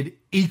shared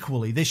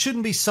equally. There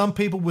shouldn't be some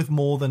people with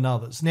more than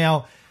others.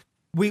 Now,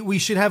 we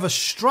should have a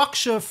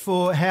structure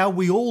for how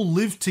we all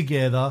live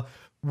together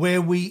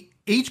where we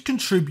each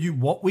contribute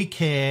what we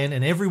can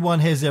and everyone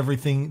has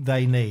everything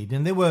they need.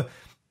 And there were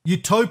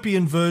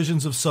utopian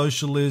versions of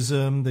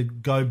socialism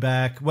that go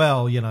back,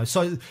 well, you know,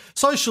 so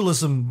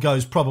socialism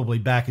goes probably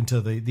back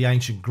into the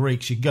ancient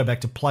Greeks. You can go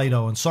back to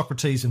Plato and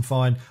Socrates and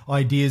find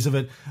ideas of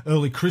it.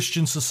 Early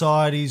Christian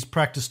societies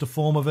practiced a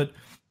form of it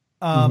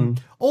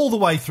all the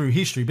way through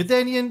history. But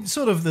then in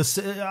sort of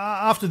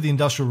after the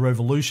Industrial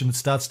Revolution, it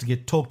starts to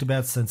get talked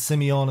about,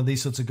 Saint-Simeon and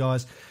these sorts of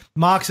guys.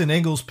 Marx and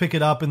Engels pick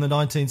it up in the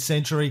 19th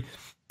century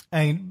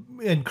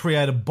and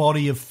create a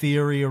body of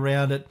theory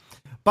around it.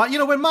 But, you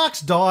know, when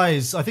Marx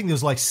dies, I think there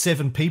was like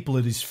 7 people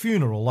at his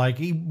funeral. Like,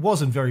 he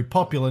wasn't very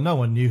popular. No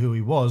one knew who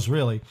he was,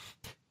 really.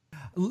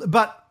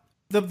 But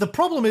the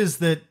problem is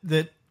that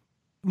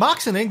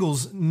Marx and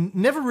Engels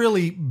never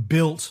really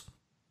built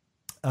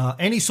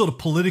any sort of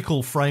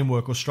political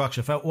framework or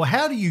structure. Well,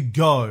 how do you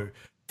go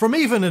from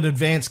even an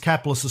advanced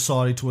capitalist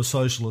society to a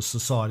socialist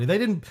society? They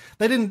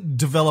didn't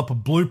develop a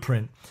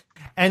blueprint.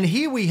 And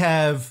here we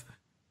have,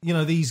 you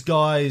know, these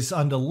guys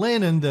under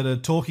Lenin that are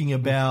talking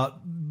about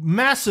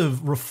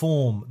massive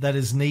reform that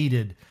is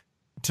needed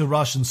to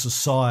Russian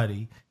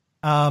society.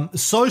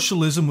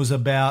 Socialism was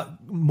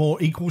about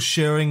more equal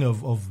sharing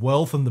of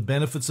wealth and the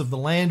benefits of the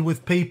land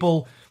with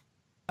people.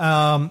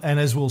 And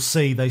as we'll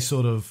see, they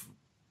sort of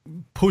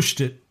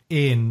pushed it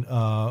in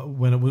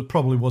when it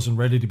probably wasn't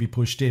ready to be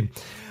pushed in.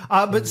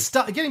 But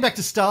getting back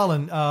to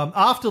Stalin,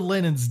 after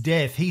Lenin's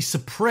death, he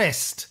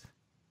suppressed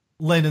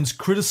Lenin's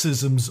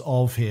criticisms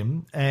of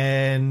him,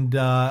 and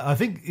I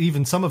think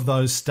even some of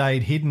those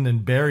stayed hidden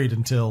and buried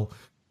until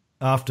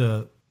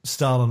after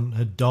Stalin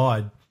had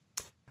died.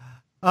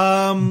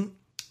 And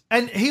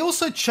he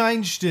also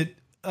changed it,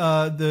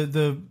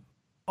 the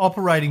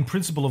operating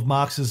principle of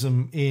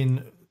Marxism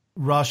in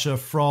Russia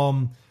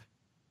from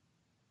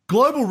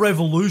global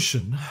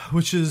revolution,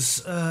 which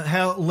is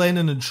how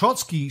Lenin and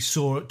Trotsky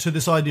saw it, to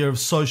this idea of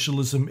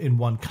socialism in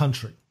one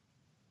country.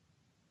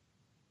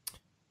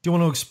 Do you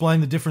want to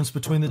explain the difference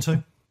between the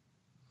two?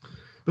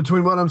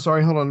 Between what? I'm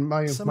sorry. Hold on.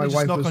 My wife was on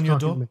your talking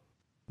door. to me.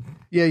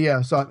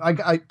 Yeah. So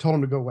I told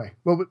him to go away.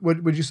 What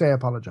would you say? I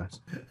apologize.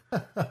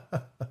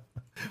 What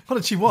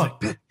did she want?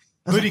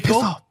 Booty piss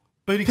call? off.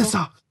 Booty Piss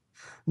call? off.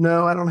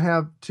 No, I don't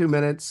have 2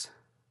 minutes.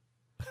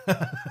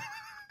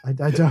 I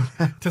don't.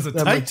 Does it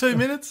take 2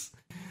 minutes?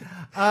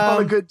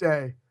 On a good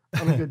day.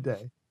 On a good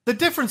day. The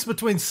difference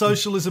between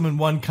socialism in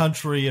one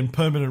country and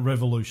permanent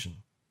revolution.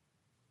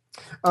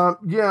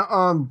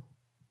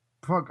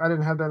 Fuck, I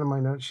didn't have that in my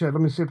notes. Shit,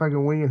 let me see if I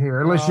can wing it here.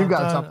 Unless you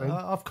got something.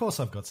 Of course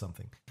I've got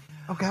something.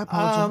 Okay, I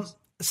apologize.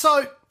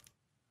 So,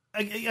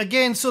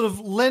 again, sort of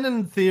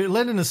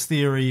Leninist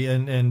theory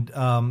and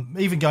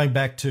even going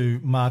back to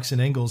Marx and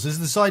Engels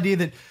is this idea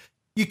that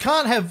you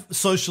can't have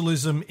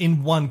socialism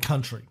in one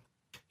country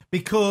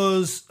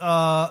because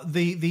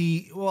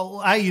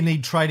you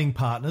need trading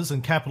partners,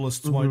 and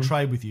capitalists won't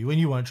trade with you,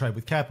 and you won't trade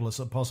with capitalists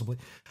possibly.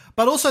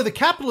 But also the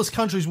capitalist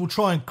countries will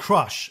try and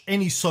crush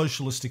any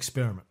socialist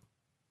experiment.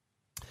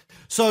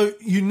 So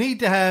you need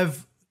to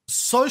have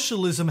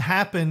socialism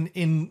happen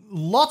in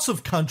lots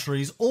of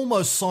countries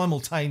almost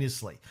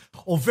simultaneously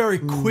or very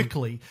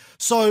quickly.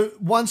 So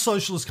one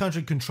socialist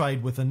country can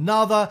trade with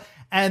another,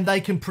 and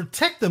they can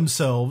protect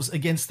themselves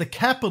against the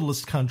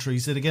capitalist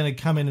countries that are going to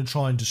come in and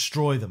try and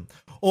destroy them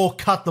or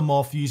cut them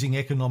off using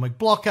economic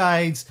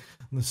blockades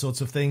and the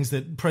sorts of things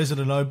that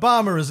President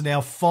Obama is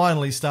now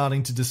finally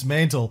starting to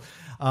dismantle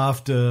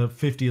after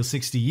 50 or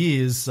 60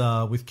 years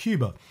with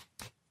Cuba.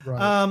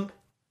 Right.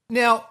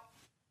 Now,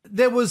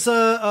 there was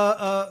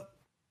a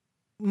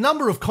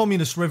number of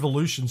communist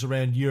revolutions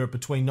around Europe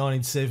between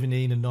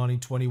 1917 and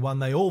 1921.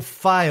 They all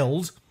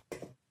failed,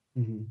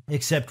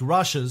 except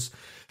Russia's.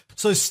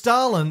 So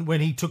Stalin, when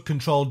he took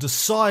control,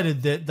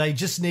 decided that they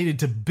just needed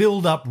to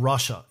build up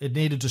Russia. It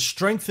needed to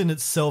strengthen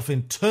itself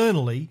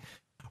internally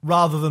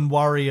rather than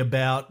worry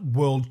about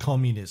world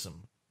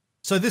communism.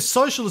 So this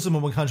socialism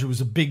in one country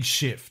was a big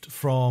shift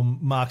from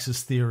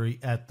Marxist theory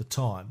at the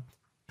time.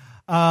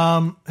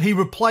 He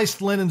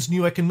replaced Lenin's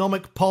new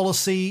economic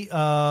policy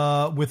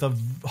with a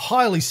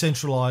highly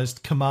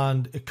centralized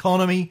command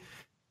economy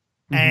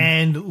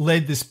and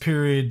led this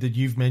period that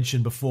you've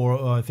mentioned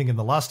before, I think in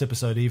the last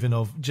episode even,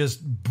 of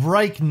just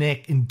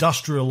breakneck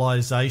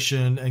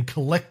industrialization and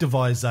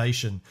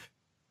collectivization.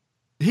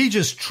 He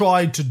just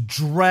tried to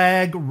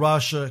drag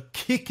Russia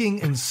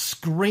kicking and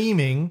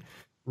screaming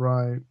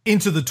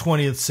into the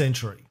 20th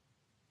century.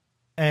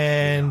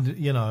 And,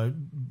 you know,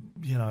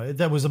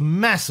 that was a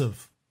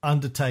massive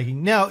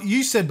undertaking. Now,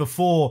 you said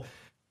before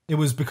it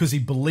was because he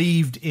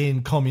believed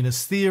in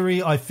communist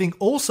theory. I think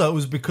also it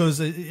was because,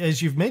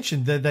 as you've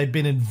mentioned, that they'd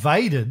been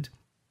invaded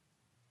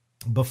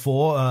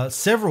before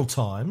several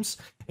times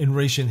in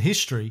recent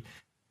history.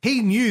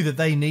 He knew that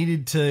they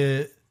needed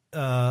to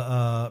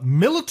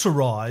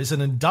militarize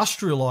and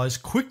industrialize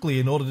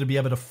quickly in order to be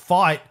able to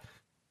fight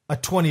a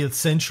 20th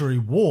century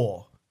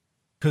war,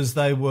 because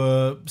they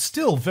were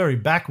still very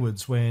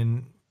backwards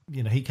when,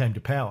 he came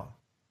to power.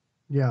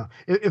 Yeah.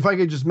 If I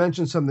could just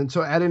mention something.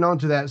 So adding on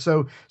to that.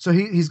 So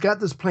he's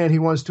got this plan. He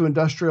wants to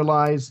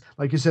industrialize,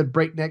 like you said,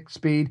 breakneck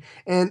speed.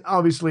 And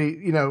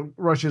obviously,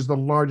 Russia is the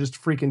largest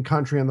freaking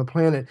country on the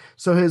planet.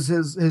 So his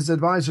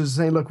advisors are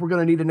saying, look, we're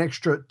going to need an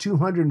extra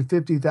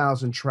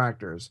 250,000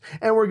 tractors,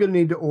 and we're going to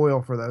need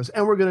oil for those,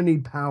 and we're going to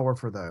need power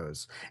for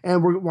those.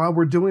 And while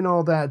we're doing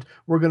all that,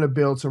 we're going to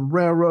build some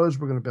railroads.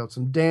 We're going to build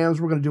some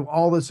dams. We're going to do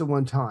all this at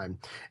one time.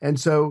 And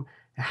so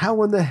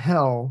how in the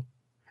hell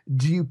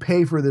do you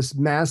pay for this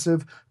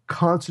massive,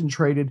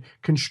 concentrated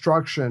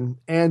construction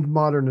and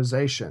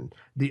modernization?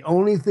 The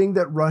only thing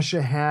that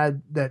Russia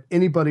had that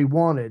anybody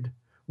wanted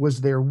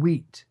was their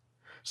wheat.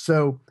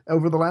 So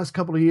over the last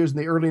couple of years in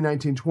the early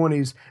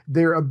 1920s,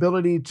 their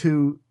ability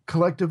to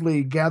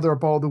collectively gather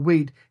up all the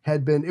wheat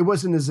it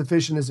wasn't as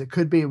efficient as it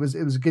could be. It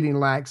was getting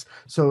lax.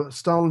 So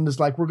Stalin is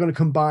like, we're going to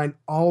combine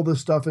all the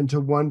stuff into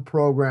one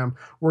program.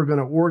 We're going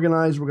to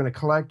organize, we're going to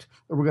collect,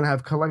 we're going to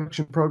have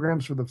collection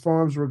programs for the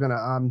farms. We're going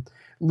to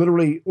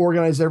literally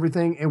organize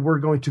everything, and we're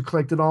going to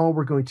collect it all.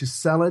 We're going to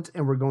sell it,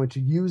 and we're going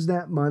to use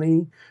that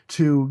money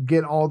to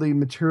get all the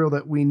material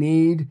that we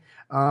need.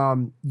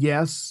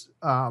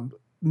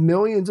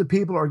 Millions of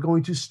people are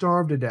going to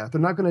starve to death.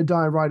 They're not going to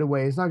die right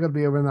away. It's not going to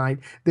be overnight.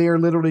 They are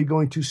literally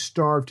going to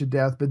starve to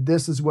death, but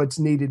this is what's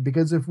needed,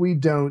 because if we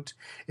don't,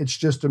 it's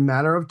just a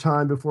matter of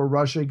time before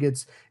Russia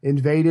gets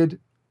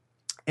invaded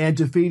and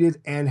defeated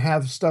and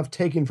have stuff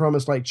taken from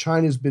us like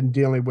China's been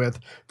dealing with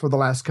for the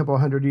last couple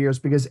of hundred years,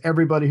 because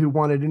everybody who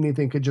wanted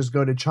anything could just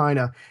go to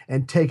China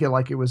and take it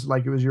like it was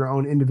your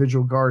own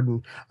individual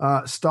garden.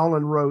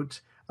 Stalin wrote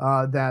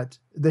that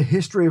the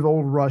history of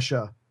old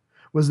Russia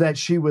was that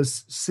she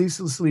was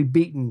ceaselessly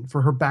beaten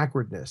for her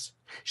backwardness.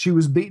 She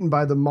was beaten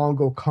by the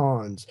Mongol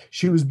Khans.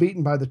 She was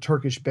beaten by the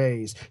Turkish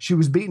Beys. She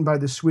was beaten by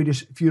the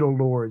Swedish feudal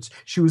lords.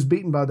 She was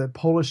beaten by the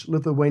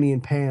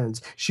Polish-Lithuanian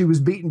pans. She was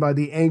beaten by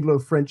the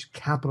Anglo-French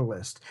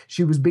capitalists.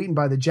 She was beaten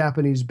by the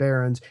Japanese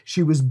barons.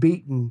 She was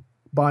beaten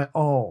by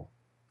all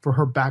for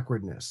her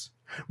backwardness.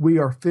 We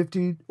are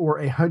 50 or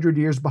 100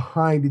 years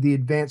behind the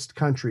advanced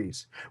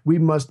countries. We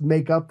must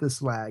make up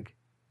this lag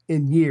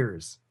in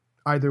years.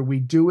 Either we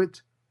do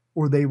it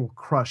or they will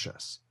crush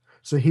us.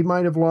 So he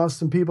might have lost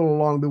some people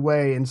along the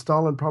way, and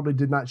Stalin probably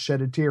did not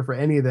shed a tear for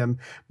any of them,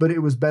 but it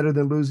was better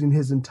than losing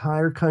his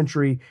entire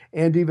country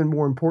and, even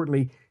more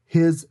importantly,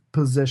 his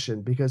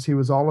position, because he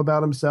was all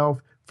about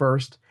himself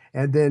first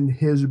and then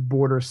his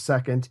border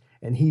second,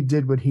 and he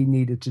did what he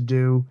needed to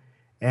do,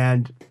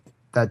 and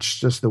that's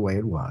just the way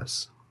it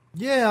was.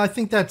 Yeah, I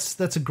think that's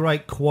a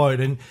great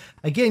quote. And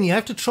again, you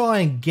have to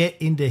try and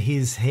get into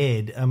his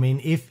head. I mean,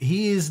 if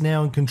he is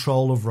now in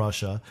control of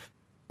Russia,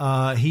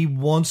 he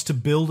wants to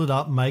build it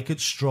up, make it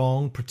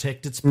strong,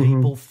 protect its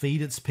people,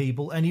 feed its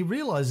people, and he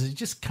realizes he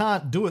just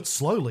can't do it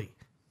slowly.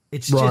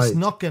 It's just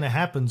not going to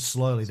happen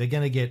slowly. They're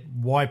going to get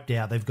wiped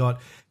out. They've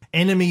got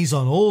enemies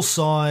on all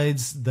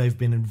sides. They've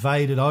been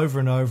invaded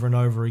over and over and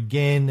over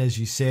again, as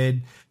you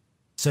said.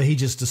 So he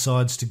just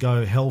decides to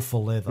go hell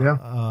for leather.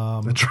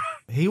 Yeah, that's right.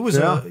 He was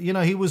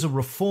he was a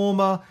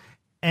reformer.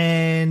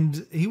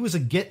 And he was a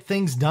get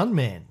things done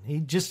man.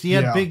 He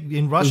had big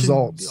in Russian.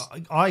 Results.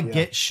 I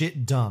get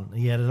shit done.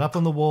 He had it up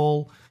on the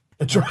wall.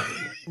 That's right.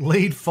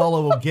 Lead,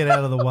 follow, or get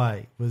out of the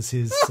way was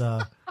his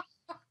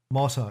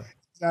motto.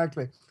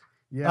 Exactly.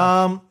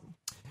 Yeah.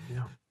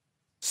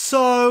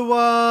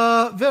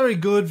 So very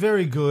good,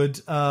 very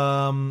good.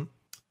 Of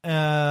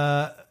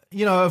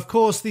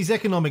course, these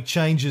economic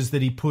changes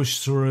that he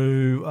pushed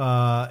through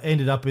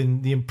ended up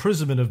in the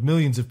imprisonment of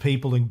millions of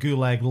people in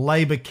Gulag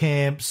labor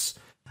camps.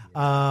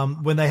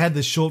 When they had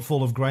this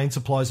shortfall of grain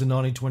supplies in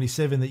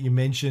 1927 that you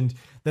mentioned,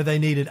 that they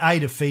needed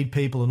to feed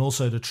people and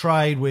also to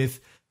trade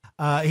with,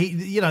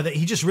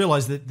 he just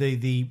realized that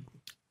the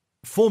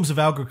forms of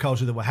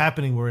agriculture that were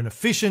happening were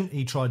inefficient.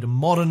 He tried to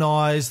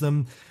modernize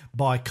them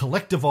by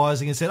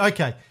collectivizing and said,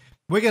 okay,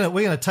 we're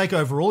gonna take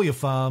over all your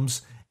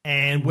farms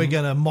and we're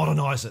gonna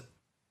modernize it.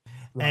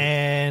 Right.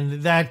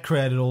 And that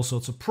created all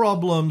sorts of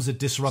problems. It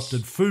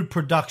disrupted food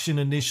production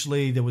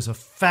initially. There was a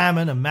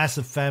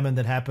massive famine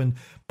that happened,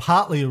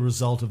 partly a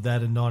result of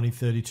that in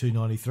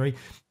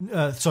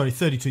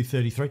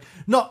 32-33.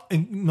 Not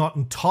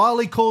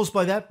entirely caused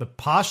by that, but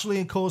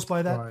partially caused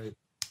by that. Right.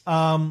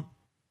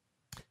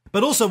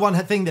 But also one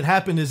thing that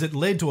happened is it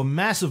led to a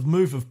massive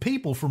move of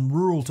people from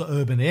rural to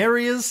urban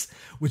areas,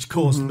 which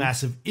caused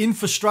massive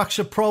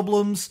infrastructure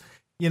problems.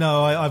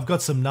 I've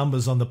got some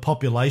numbers on the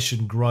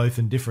population growth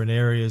in different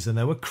areas, and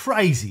they were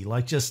crazy,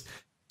 like just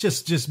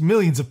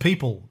millions of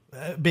people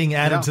being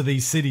added to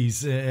these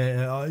cities,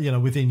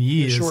 within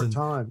years. In a short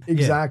time.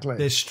 Exactly.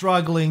 They're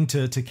struggling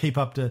to keep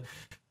up to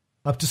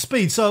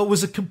speed. So it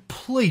was a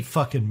complete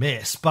fucking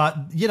mess. But,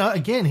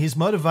 again, his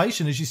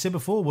motivation, as you said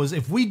before, was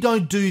if we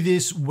don't do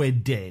this, we're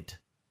dead.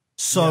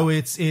 So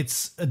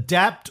it's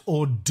adapt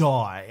or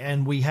die,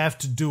 and we have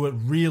to do it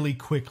really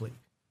quickly.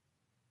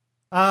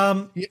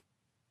 I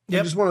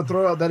just want to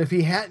throw out that if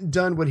he hadn't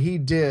done what he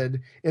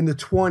did in the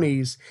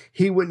 20s,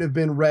 he wouldn't have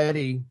been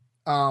ready,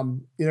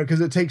 because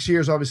it takes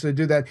years, obviously, to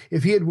do that.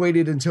 If he had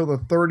waited until the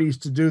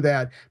 30s to do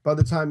that, by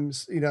the time,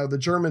 the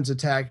Germans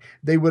attacked,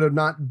 they would have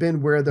not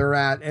been where they're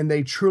at, and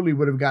they truly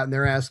would have gotten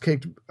their ass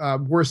kicked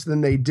worse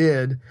than they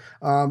did.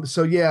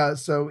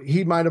 So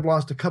he might have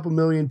lost a couple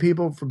million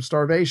people from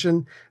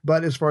starvation,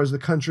 but as far as the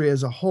country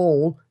as a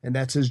whole, and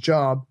that's his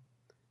job,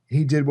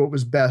 he did what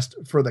was best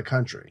for the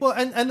country. Well,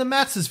 and the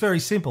maths is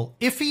very simple.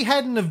 If he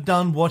hadn't have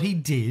done what he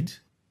did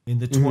in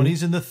the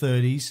 20s and the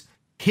 30s,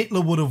 Hitler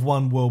would have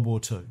won World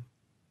War II.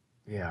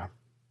 Yeah.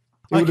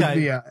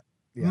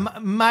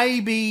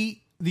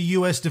 Maybe the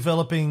US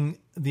developing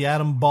the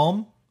atom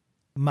bomb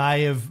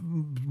may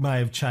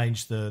have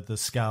changed the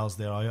scales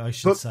there. I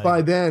should say.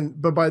 By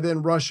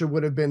then, Russia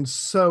would have been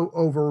so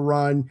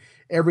overrun,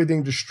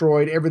 everything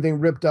destroyed, everything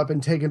ripped up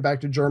and taken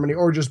back to Germany,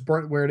 or just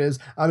burnt where it is.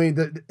 I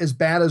mean, as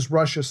bad as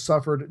Russia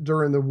suffered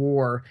during the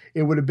war,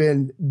 it would have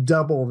been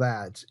double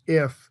that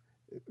if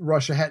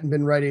Russia hadn't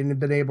been ready and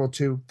been able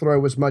to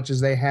throw as much as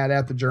they had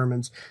at the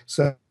Germans.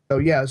 So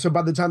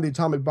by the time the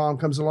atomic bomb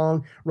comes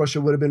along, Russia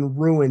would have been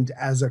ruined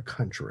as a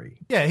country.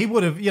 Yeah, he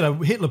would have,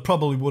 Hitler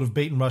probably would have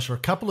beaten Russia a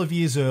couple of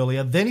years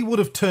earlier. Then he would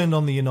have turned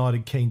on the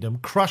United Kingdom,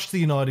 crushed the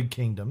United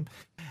Kingdom,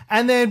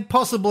 and then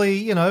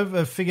possibly,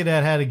 figured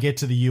out how to get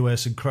to the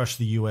US and crush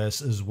the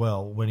US as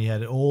well when he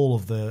had all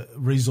of the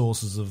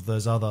resources of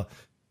those other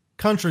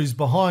countries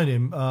behind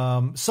him.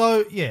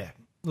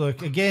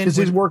 Look, again... Because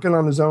he's working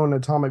on his own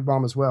atomic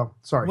bomb as well.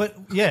 Sorry.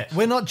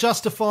 We're not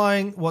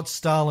justifying what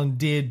Stalin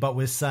did, but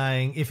we're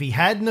saying if he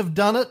hadn't have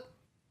done it,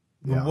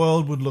 the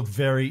world would look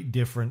very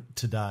different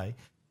today.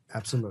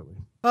 Absolutely.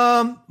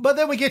 But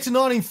then we get to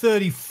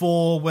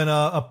 1934 when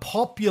a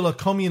popular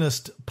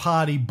Communist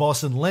Party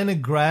boss in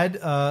Leningrad,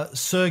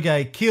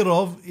 Sergei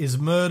Kirov, is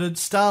murdered.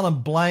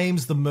 Stalin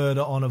blames the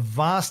murder on a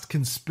vast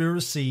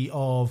conspiracy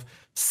of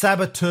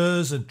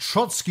saboteurs and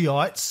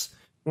Trotskyites.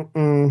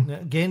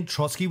 Again,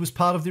 Trotsky was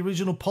part of the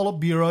original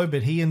Politburo,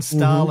 but he and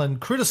Stalin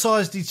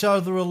criticized each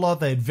other a lot.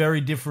 They had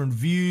very different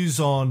views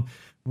on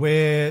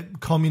where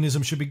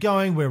communism should be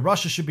going, where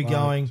Russia should be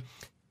going.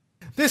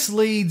 This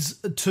leads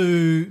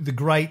to the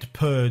Great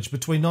Purge.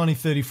 Between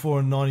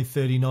 1934 and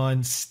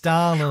 1939,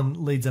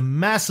 Stalin leads a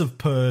massive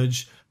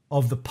purge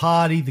of the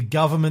party, the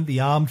government, the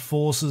armed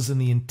forces,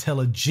 and the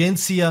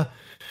intelligentsia.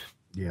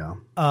 Yeah.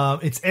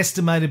 It's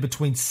estimated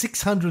between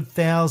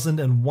 600,000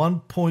 and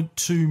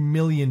 1.2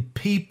 million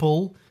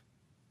people,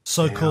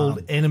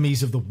 so-called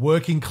enemies of the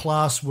working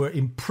class, were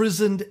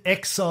imprisoned,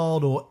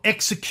 exiled, or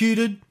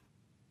executed.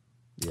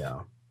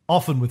 Yeah.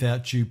 Often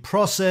without due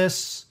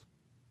process.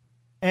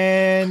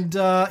 And,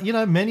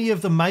 many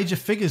of the major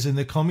figures in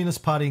the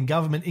Communist Party and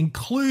government,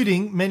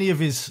 including many of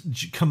his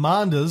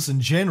commanders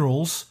and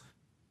generals,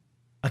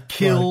 are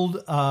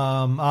killed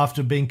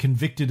after being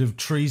convicted of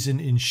treason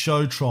in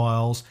show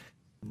trials.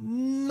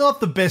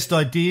 Not the best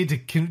idea to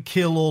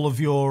kill all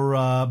of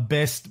your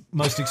best,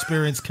 most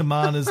experienced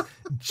commanders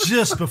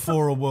just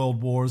before a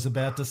world war is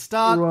about to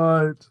start.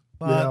 Right.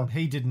 But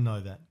he didn't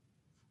know that.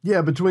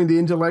 Yeah, between the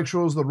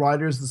intellectuals, the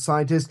writers, the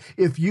scientists,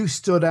 if you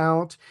stood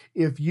out,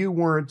 if you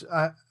weren't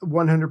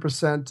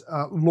 100%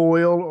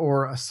 loyal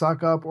or a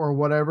suck-up or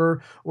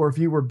whatever, or if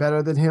you were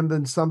better than him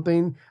than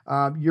something,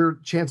 your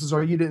chances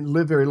are you didn't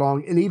live very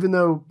long. And even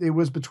though it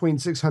was between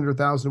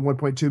 600,000 and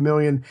 1.2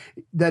 million,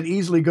 that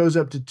easily goes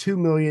up to 2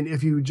 million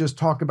if you just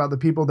talk about the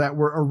people that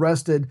were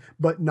arrested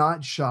but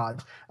not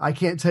shot. I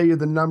can't tell you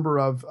the number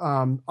of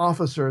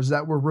officers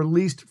that were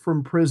released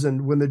from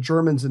prison when the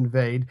Germans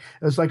invade.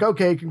 It's like,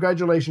 okay,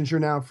 congratulations.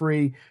 You're now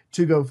free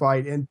to go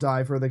fight and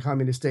die for the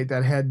communist state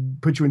that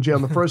had put you in jail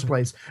in the first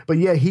place. But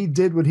yeah, he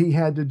did what he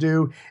had to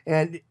do.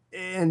 And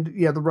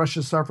yeah, the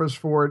Russia suffers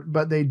for it,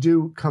 but they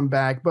do come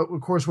back. But of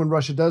course, when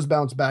Russia does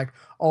bounce back,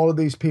 all of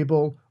these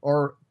people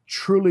are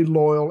truly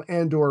loyal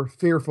and or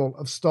fearful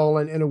of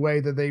Stalin in a way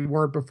that they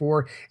weren't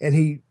before. And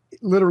he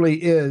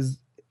literally is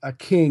a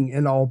king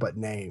in all but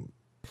name.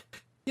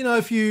 You know,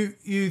 if you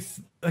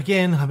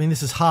again, I mean,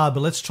 this is hard,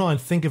 but let's try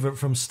and think of it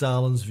from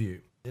Stalin's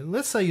view.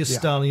 Let's say you're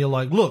Stalin, you're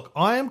like, look,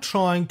 I am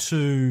trying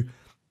to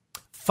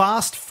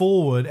fast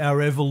forward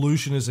our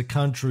evolution as a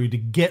country to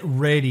get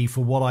ready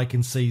for what I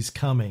can see is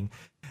coming.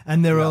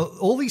 And there are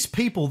all these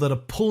people that are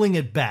pulling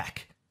it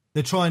back.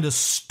 They're trying to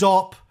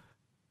stop.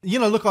 You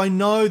know, look, I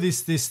know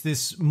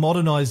this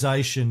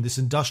modernization, this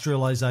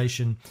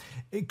industrialization,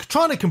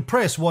 trying to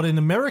compress what in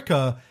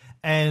America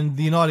and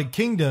the United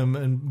Kingdom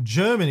and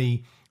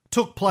Germany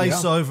took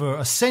place over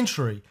a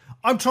century.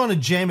 I'm trying to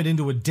jam it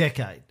into a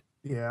decade.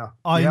 Yeah.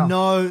 I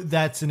know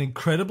that's an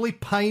incredibly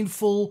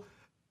painful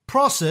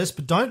process,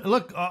 but don't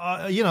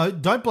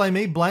blame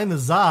me, blame the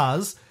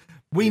czars.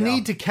 We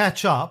need to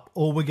catch up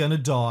or we're going to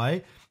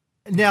die.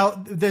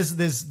 Now,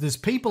 there's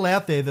people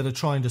out there that are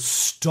trying to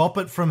stop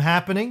it from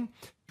happening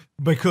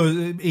because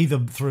either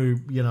through,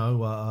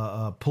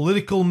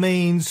 political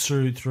means,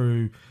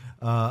 through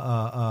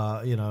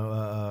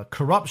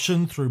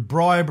corruption, through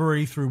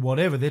bribery, through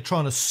whatever. They're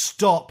trying to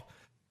stop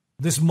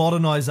this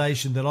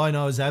modernization that I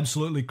know is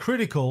absolutely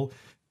critical.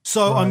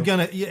 So I'm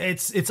going to,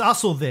 it's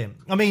us or them.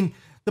 I mean,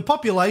 the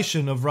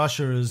population of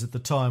Russia is at the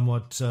time,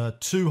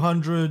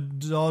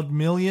 200 odd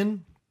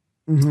million?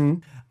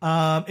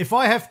 If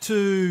I have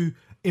to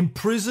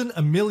imprison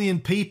 1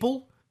 million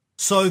people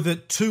so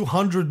that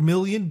 200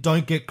 million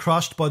don't get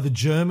crushed by the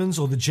Germans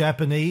or the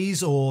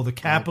Japanese or the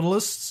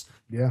capitalists,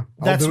 I'll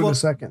do it in a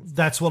second.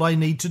 That's what I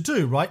need to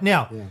do right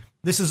now.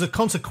 This is a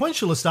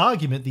consequentialist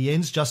argument. The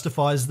ends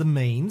justifies the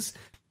means.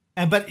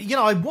 But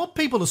I want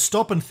people to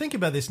stop and think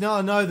about this. Now,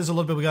 I know there's a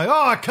lot of people going,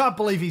 oh, I can't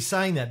believe he's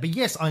saying that. But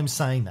yes, I'm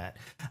saying that.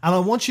 And I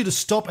want you to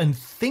stop and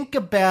think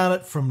about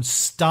it from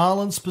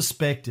Stalin's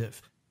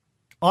perspective.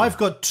 I've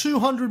got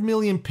 200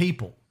 million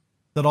people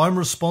that I'm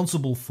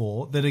responsible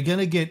for that are going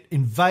to get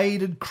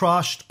invaded,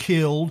 crushed,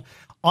 killed.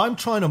 I'm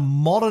trying to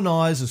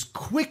modernize as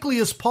quickly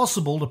as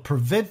possible to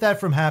prevent that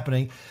from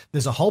happening.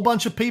 There's a whole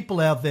bunch of people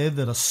out there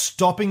that are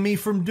stopping me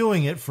from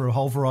doing it for a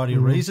whole variety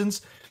of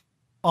reasons.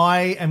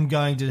 I am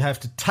going to have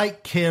to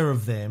take care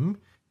of them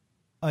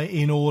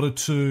in order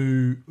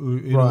to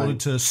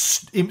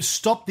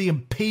stop the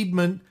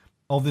impediment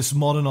of this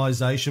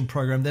modernization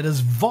program that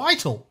is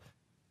vital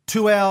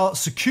to our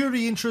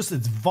security interests.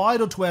 It's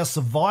vital to our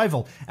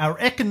survival, our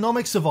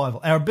economic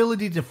survival, our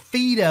ability to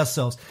feed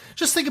ourselves.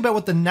 Just think about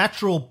what the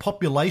natural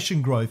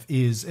population growth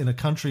is in a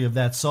country of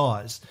that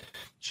size.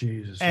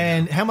 Jesus.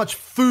 And how much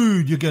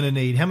food you're going to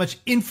need, how much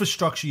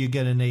infrastructure you're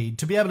going to need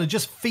to be able to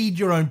just feed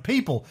your own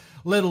people,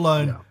 let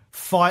alone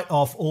fight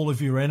off all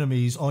of your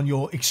enemies on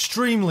your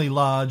extremely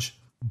large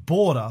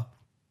border.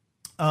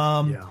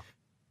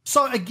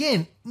 So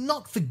again,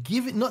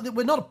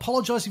 we're not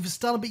apologizing for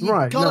Stalin, but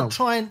you've got to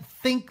try and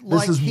think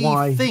like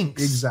he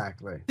thinks.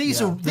 Exactly.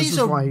 This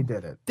is why he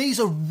did it.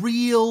 These are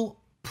real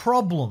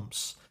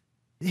problems.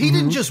 He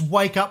didn't just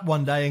wake up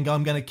one day and go,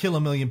 I'm going to kill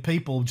 1 million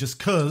people just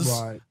because,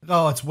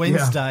 oh, it's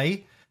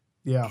Wednesday.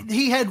 Yeah.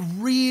 He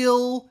had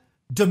real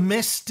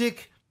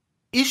domestic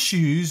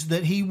issues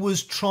that he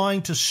was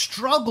trying to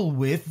struggle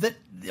with. That,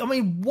 I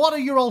mean, what are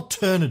your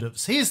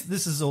alternatives?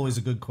 This is always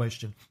a good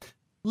question.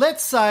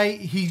 Let's say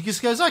he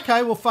just goes,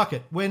 okay, well, fuck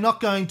it. We're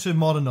not going to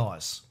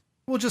modernize.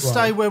 We'll just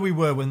stay where we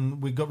were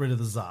when we got rid of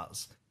the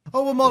Tsars.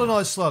 Oh, we'll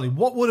modernize slowly.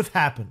 What would have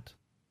happened?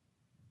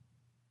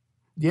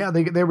 Yeah,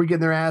 they were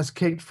getting their ass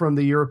kicked from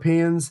the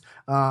Europeans,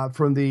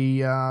 from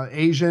the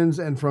Asians,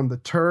 and from the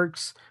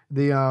Turks,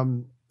 the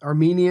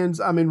Armenians.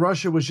 I mean,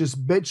 Russia was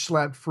just bitch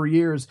slapped for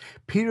years.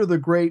 Peter the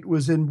Great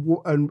was in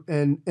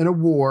a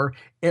war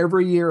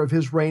every year of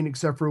his reign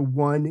except for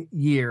 1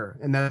 year,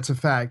 and that's a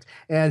fact.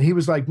 And he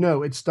was like,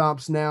 "No, it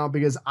stops now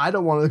because I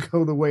don't want to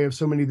go the way of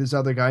so many of these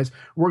other guys.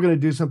 We're going to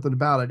do something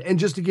about it." And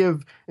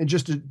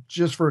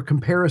just for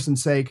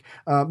comparison's sake,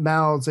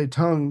 Mao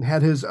Zedong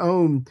had his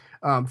own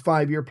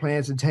 5-year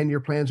plans and 10-year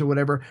plans or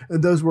whatever,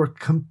 and those were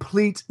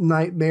complete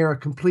nightmare, a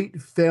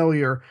complete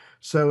failure.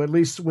 So at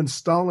least when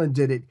Stalin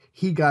did it,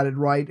 he got it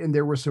right, and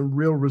there were some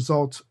real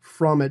results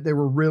from it. There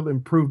were real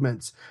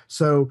improvements.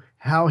 So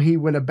how he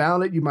went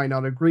about it, you might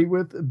not agree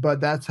with,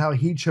 but that's how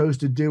he chose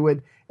to do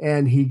it,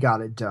 and he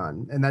got it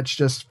done. And that's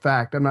just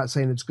fact. I'm not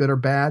saying it's good or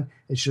bad.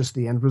 It's just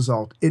the end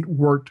result. It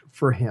worked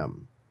for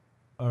him.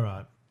 All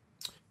right.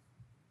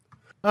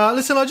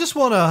 Listen, I just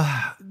want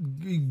to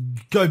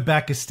go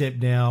back a step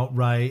now,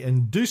 Ray,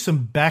 and do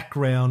some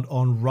background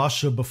on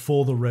Russia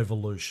before the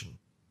revolution.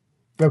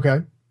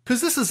 Okay. Because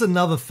this is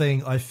another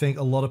thing I think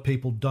a lot of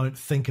people don't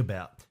think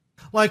about.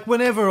 Like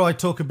whenever I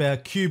talk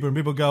about Cuba and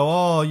people go,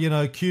 oh, you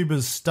know,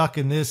 Cuba's stuck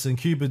in this and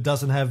Cuba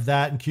doesn't have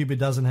that and Cuba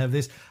doesn't have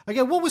this. I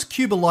go, what was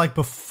Cuba like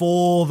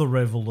before the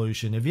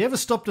revolution? Have you ever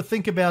stopped to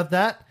think about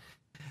that?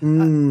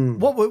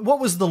 What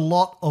was the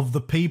lot of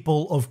the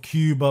people of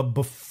Cuba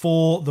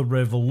before the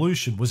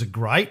revolution? Was it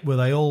great?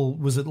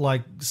 Was it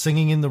like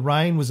singing in the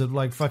rain? Was it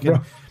like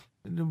fucking,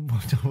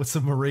 what's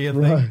the Maria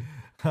thing?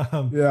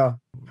 Yeah.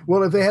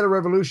 Well, if they had a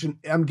revolution,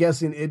 I'm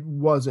guessing it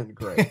wasn't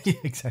great. Yeah,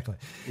 exactly.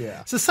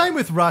 Yeah. So same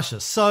with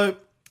Russia. So,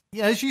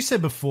 yeah, as you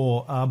said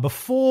before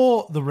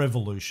the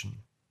revolution,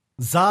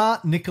 Tsar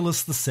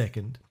Nicholas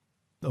II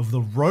of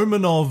the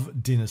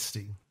Romanov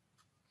dynasty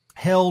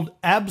held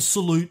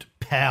absolute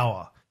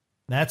power.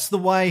 That's the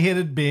way it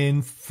had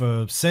been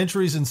for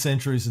centuries and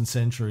centuries and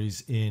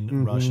centuries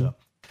in Russia.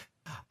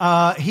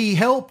 He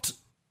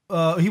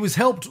was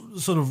helped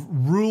sort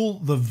of rule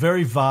the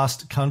very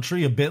vast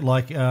country, a bit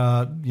like,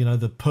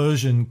 the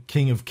Persian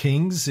king of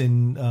kings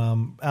in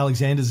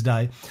Alexander's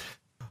day,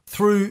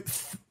 through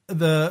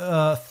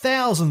the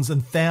thousands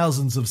and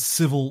thousands of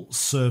civil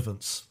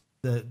servants.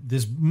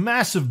 This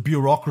massive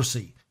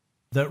bureaucracy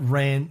that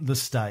ran the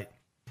state.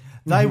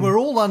 They were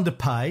all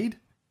underpaid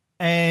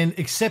and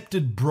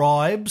accepted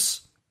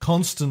bribes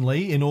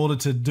constantly in order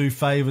to do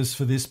favors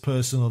for this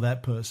person or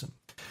that person.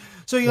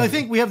 So I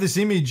think we have this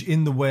image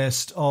in the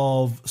West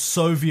of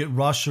Soviet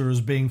Russia as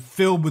being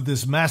filled with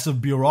this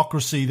massive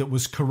bureaucracy that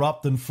was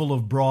corrupt and full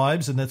of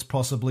bribes, and that's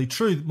possibly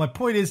true. My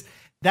point is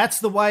that's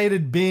the way it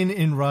had been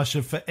in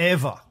Russia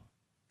forever.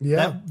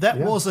 Yeah, that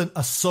wasn't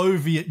a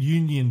Soviet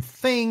Union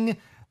thing.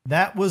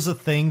 That was a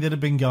thing that had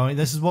been going.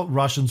 This is what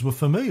Russians were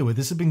familiar with.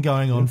 This had been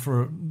going on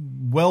for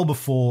well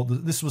before.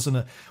 This wasn't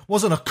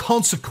a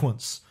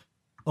consequence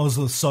of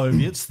the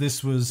Soviets.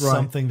 This was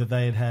something that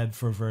they had had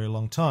for a very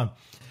long time.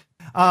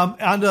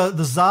 Under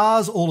the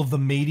Tsars, all of the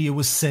media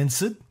was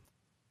censored.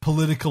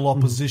 Political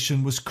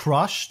opposition was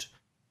crushed.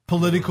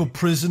 Political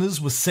prisoners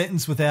were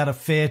sentenced without a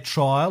fair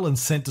trial and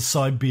sent to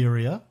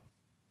Siberia.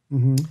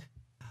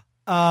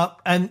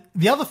 And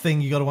the other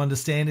thing you got to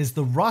understand is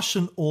the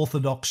Russian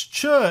Orthodox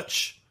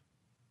Church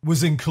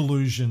was in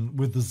collusion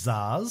with the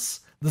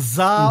Tsars. The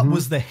Tsar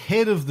was the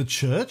head of the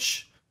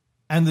church,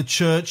 and the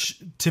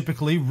church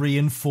typically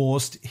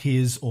reinforced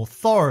his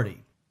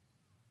authority.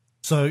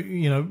 So,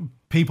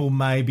 people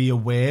may be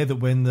aware that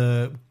when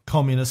the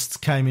communists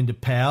came into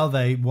power,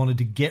 they wanted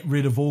to get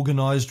rid of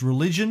organized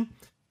religion,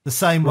 the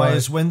same way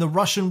as when the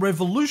Russian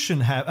Revolution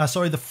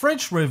the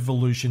French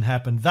Revolution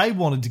happened, they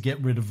wanted to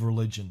get rid of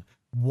religion.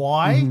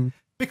 Why?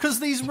 Because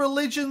these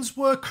religions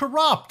were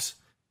corrupt.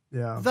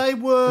 Yeah. They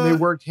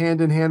worked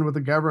hand in hand with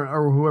the government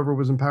or whoever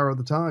was in power at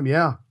the time.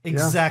 Yeah.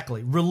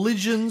 Exactly.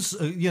 Religions,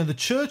 the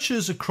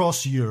churches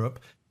across Europe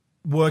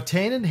worked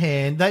hand in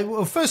hand. They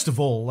were, first of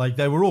all,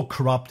 they were all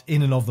corrupt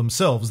in and of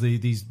themselves.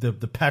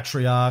 The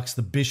patriarchs,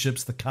 the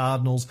bishops, the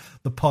cardinals,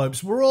 the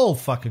popes were all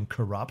fucking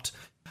corrupt.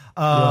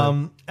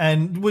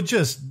 And were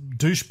just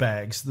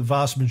douchebags. The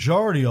vast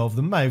majority of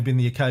them may have been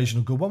the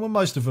occasional good one, but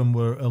most of them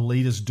were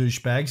elitist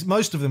douchebags.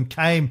 Most of them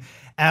came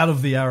out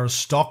of the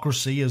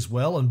aristocracy as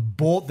well and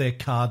bought their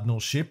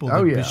cardinalship or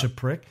the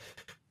bishopric.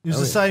 It was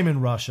the same in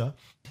Russia.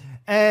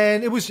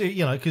 And it was,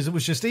 because it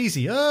was just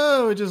easy.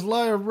 Oh, we just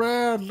lie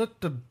around,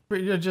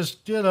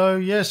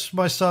 yes,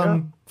 my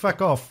son,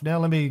 fuck off. Now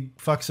let me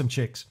fuck some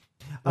chicks.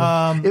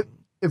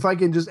 If I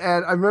can just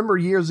add, I remember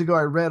years ago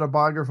I read a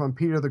biography on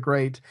Peter the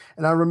Great,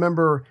 and I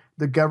remember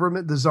the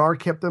government, the Tsar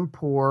kept them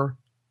poor.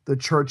 The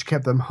church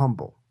kept them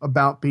humble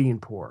about being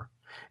poor.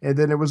 And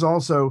then it was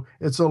also,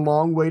 it's a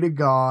long way to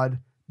God,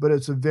 but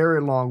it's a very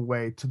long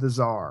way to the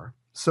Tsar.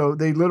 So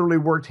they literally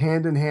worked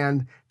hand in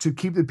hand to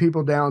keep the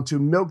people down, to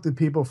milk the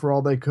people for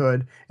all they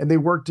could. And they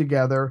worked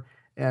together,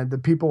 and the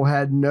people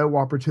had no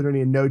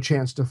opportunity and no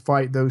chance to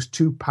fight those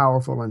two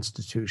powerful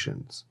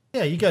institutions.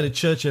 Yeah, you go to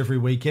church every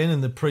weekend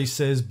and the priest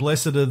says,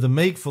 "Blessed are the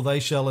meek, for they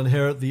shall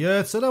inherit the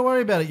earth." So don't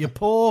worry about it. You're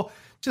poor.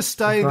 Just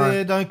stay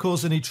there. Don't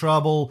cause any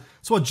trouble.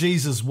 It's what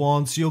Jesus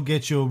wants. You'll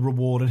get your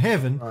reward in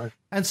heaven. Right.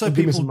 And so give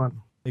people... me some money.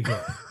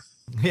 Exactly.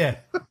 Yeah.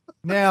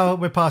 Now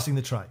we're passing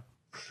the tray.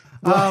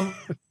 In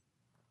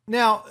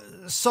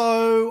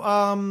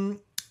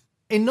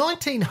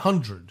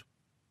 1900,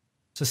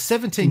 so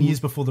 17 years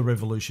before the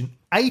revolution,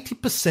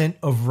 80%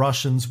 of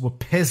Russians were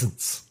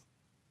peasants.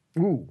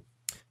 Ooh.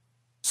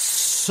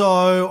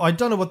 So I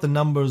don't know what the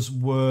numbers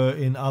were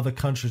in other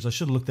countries. I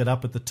should have looked that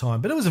up at the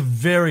time. But it was a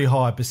very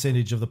high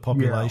percentage of the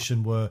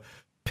population were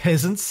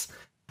peasants.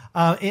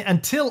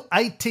 Until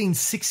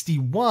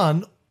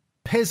 1861,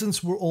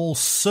 peasants were all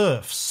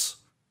serfs.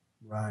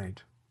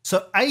 Right.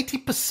 So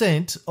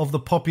 80% of the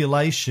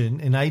population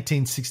in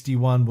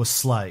 1861 were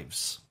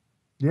slaves.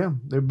 Yeah,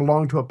 they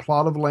belonged to a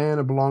plot of land.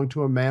 It belonged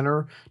to a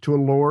manor, to a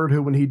lord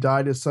who, when he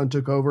died, his son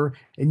took over.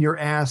 And your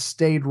ass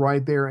stayed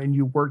right there, and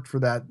you worked for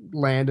that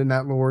land and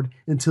that lord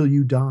until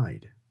you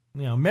died.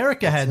 Now,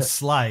 America had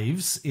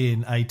slaves in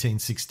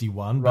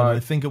 1861, but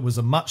I think it was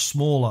a much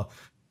smaller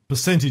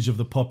percentage of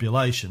the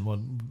population.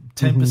 What,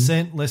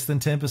 10%, less than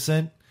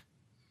 10%?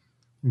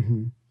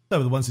 Mm-hmm. They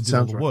were the ones who did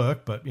all the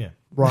work, but yeah.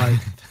 Right.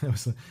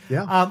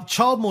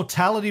 Child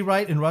mortality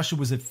rate in Russia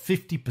was at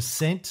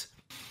 50%.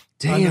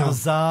 Damn. Under the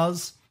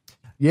Tsars.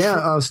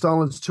 Yeah,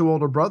 Stalin's two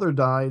older brother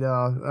died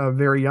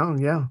very young,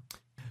 yeah.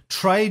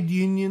 Trade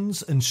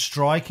unions and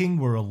striking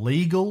were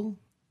illegal.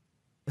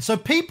 So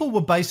people were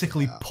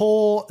basically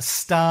poor,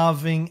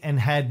 starving, and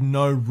had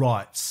no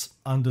rights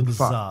under the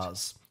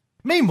Tsars.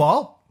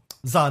 Meanwhile,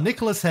 Tsar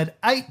Nicholas had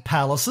 8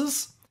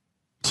 palaces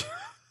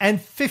and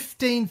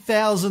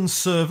 15,000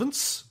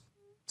 servants.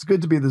 It's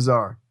good to be the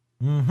Tsar.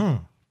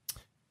 Mm-hmm.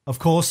 Of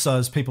course,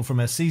 as people from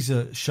our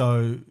Caesar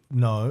show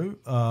know,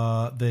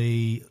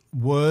 the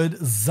word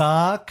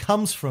Tsar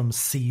comes from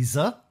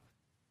Caesar.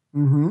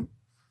 Mm-hmm.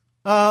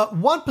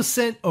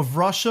 1% of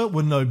Russia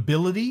were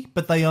nobility,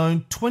 but they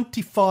owned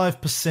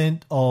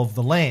 25% of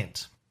the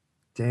land.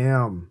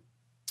 Damn.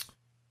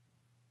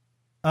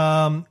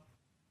 Now,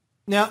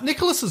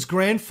 Nicholas's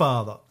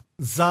grandfather,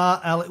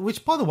 Tsar Alex,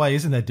 which, by the way,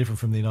 isn't that different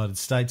from the United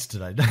States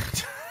today?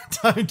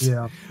 Don't.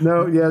 Yeah.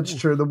 No, yeah, it's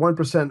true. The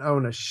 1%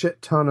 own a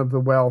shit ton of the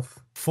wealth.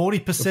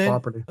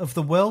 40% of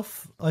the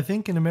wealth, I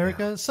think, in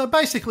America. Yeah. So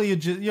basically,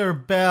 you're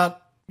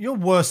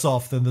worse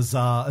off than the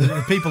Tsar,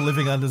 people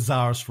living under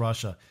Tsarist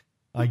Russia,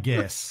 I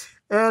guess.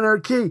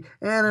 Anarchy,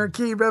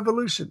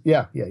 revolution.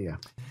 Yeah.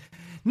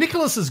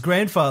 Nicholas's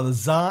grandfather,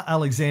 Tsar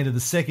Alexander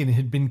II,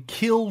 had been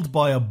killed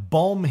by a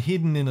bomb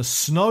hidden in a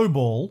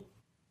snowball.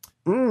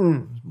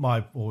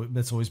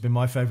 That's always been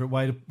my favorite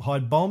way to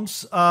hide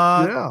bombs.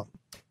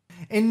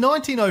 In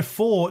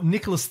 1904,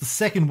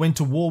 Nicholas II went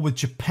to war with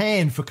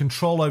Japan for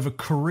control over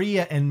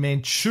Korea and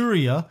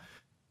Manchuria.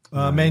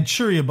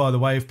 Manchuria, by the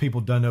way, if people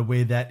don't know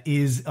where that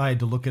is, I had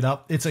to look it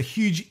up. It's a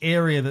huge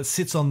area that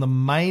sits on the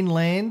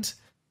mainland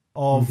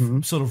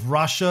of sort of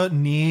Russia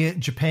near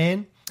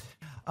Japan.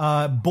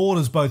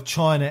 Borders both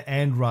China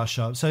and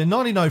Russia. So in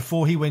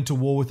 1904, he went to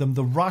war with them.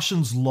 The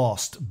Russians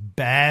lost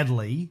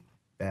badly.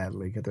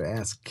 Got their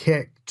ass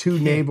kicked. 2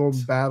 naval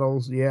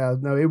battles. Yeah,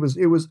 no, it was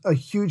a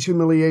huge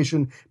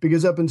humiliation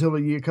because up until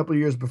a couple of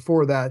years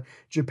before that,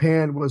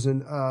 Japan was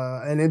an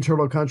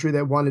internal country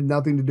that wanted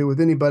nothing to do with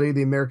anybody.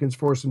 The Americans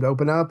forced them to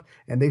open up,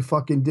 and they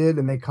fucking did,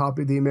 and they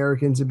copied the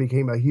Americans and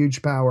became a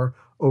huge power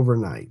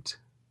overnight.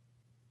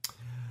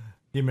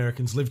 The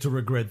Americans live to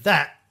regret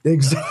that.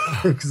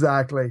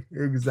 Exactly.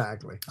 In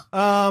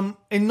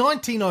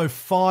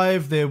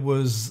 1905, there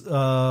was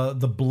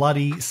the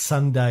Bloody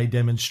Sunday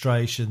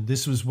demonstration.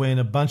 This was when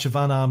a bunch of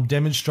unarmed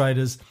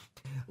demonstrators,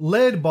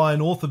 led by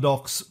an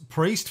Orthodox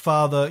priest,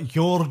 Father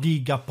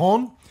Georgy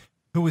Gapon,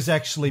 who was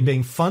actually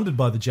being funded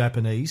by the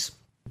Japanese,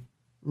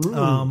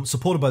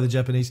 supported by the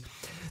Japanese,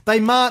 they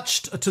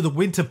marched to the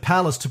Winter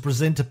Palace to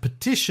present a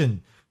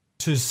petition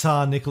to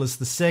Tsar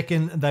Nicholas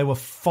II. They were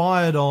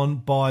fired on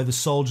by the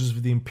soldiers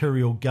of the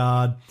Imperial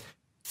Guard.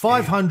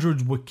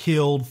 500 were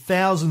killed,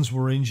 thousands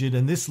were injured,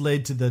 and this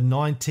led to the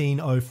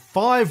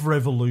 1905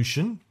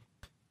 revolution,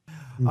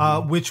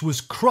 which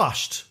was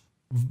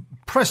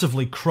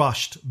impressively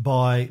crushed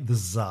by the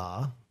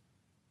Tsar.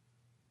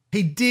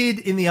 He did,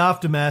 in the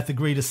aftermath,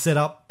 agree to set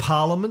up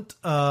Parliament,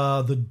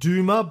 the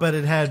Duma, but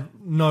it had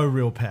no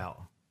real power.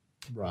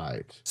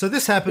 Right. So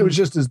this happened... It was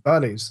just his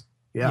buddies.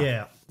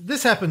 Yeah.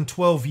 This happened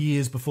 12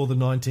 years before the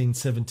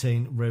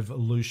 1917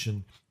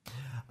 revolution.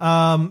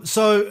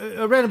 So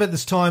around about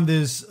this time,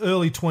 there's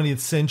early 20th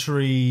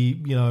century,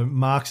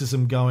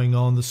 Marxism going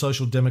on. The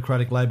Social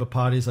Democratic Labour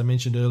Party, as I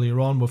mentioned earlier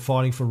on, were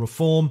fighting for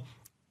reform.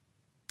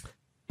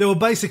 There were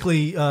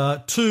basically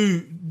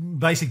 2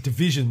 basic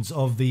divisions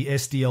of the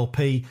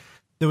SDLP.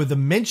 There were the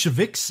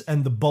Mensheviks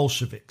and the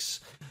Bolsheviks.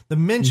 The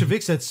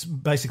Mensheviks,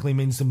 that basically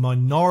means the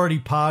minority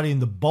party,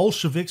 and the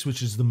Bolsheviks,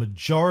 which is the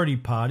majority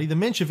party. The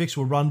Mensheviks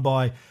were run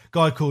by a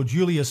guy called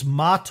Julius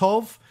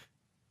Martov.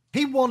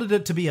 He wanted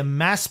it to be a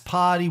mass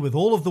party with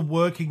all of the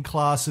working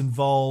class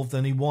involved,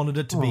 and he wanted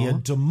it to be a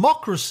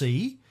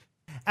democracy,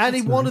 and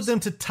he wanted them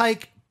to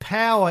take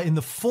power in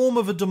the form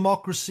of a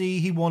democracy.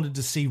 He wanted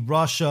to see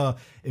Russia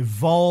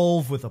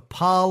evolve with a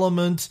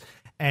parliament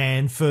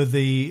and for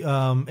the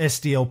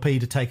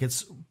SDLP to take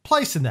its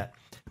place in that.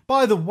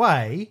 By the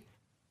way,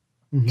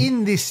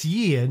 in this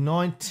year,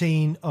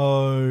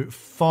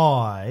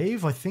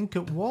 1905, I think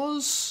it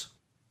was.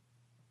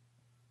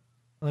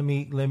 Let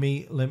me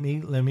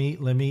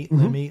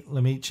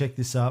check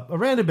this up.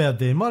 Around about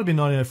there, it might have been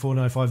 1904,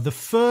 1905. The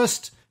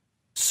first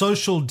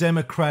Social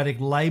Democratic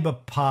Labour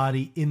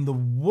Party in the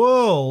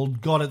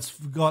world got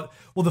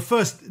the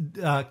first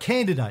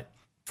candidate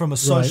from a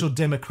Social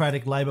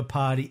Democratic Labour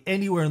Party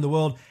anywhere in the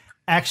world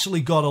actually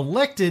got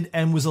elected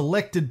and was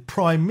elected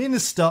Prime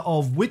Minister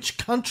of which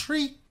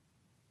country?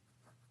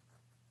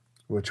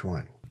 Which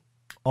one?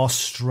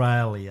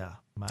 Australia,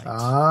 mate.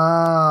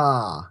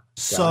 Gotcha.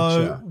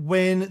 So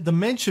when the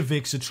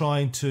Mensheviks are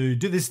trying to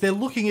do this, they're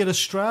looking at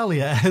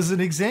Australia as an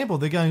example.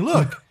 They're going,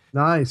 look,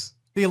 nice.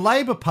 The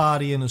Labour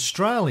Party in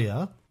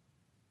Australia,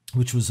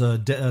 which was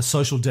a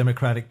social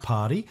democratic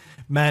party,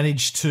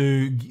 managed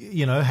to,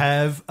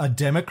 have a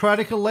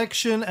democratic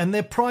election and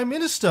their prime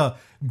minister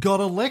got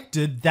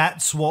elected.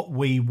 That's what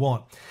we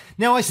want.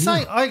 Now,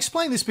 I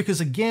explain this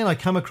because, again, I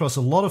come across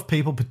a lot of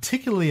people,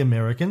 particularly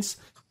Americans,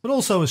 but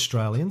also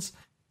Australians,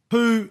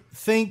 who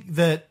think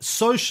that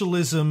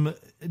socialism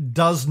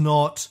does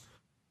not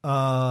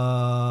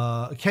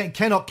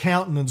cannot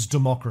countenance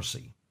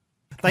democracy.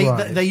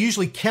 They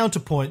usually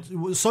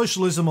counterpoint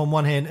socialism on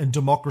one hand and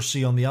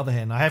democracy on the other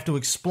hand. I have to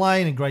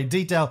explain in great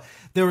detail,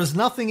 there is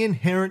nothing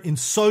inherent in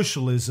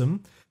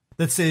socialism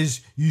that says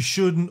you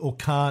shouldn't or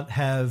can't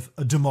have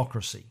a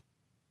democracy.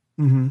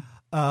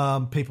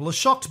 People are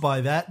shocked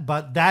by that,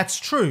 but that's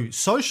true.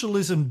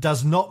 Socialism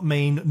does not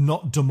mean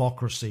not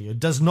democracy. It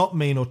does not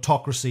mean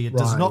autocracy. It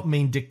does not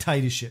mean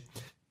dictatorship.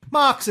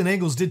 Marx and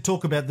Engels did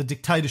talk about the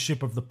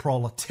dictatorship of the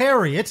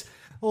proletariat.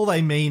 All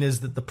they mean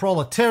is that the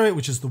proletariat,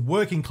 which is the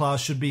working class,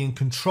 should be in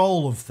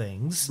control of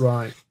things.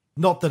 Right.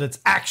 Not that it's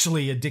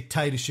actually a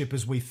dictatorship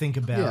as we think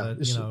about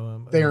it.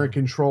 They're in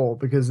control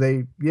because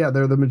they're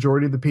the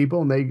majority of the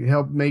people and they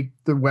help make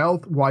the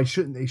wealth. Why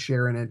shouldn't they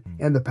share in it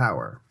and the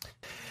power?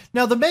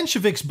 Now, the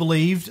Mensheviks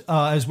believed,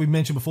 as we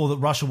mentioned before, that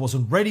Russia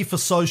wasn't ready for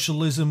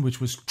socialism, which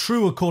was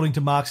true according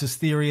to Marxist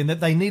theory, and that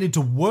they needed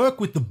to work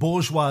with the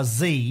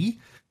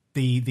bourgeoisie,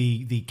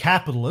 the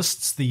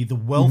capitalists, the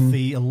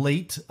wealthy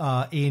elite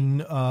in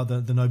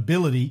the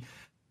nobility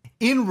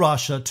in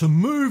Russia to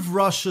move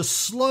Russia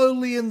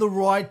slowly in the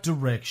right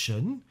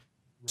direction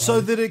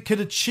so that it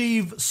could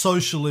achieve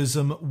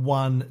socialism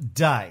one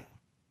day.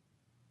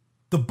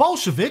 The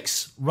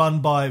Bolsheviks,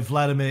 run by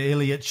Vladimir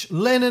Ilyich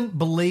Lenin,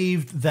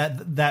 believed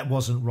that that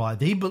wasn't right.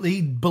 He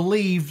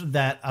believed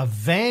that a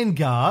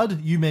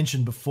vanguard, you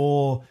mentioned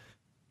before,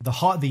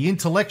 the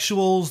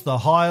intellectuals, the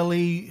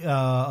highly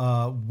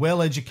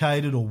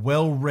well-educated or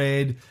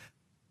well-read,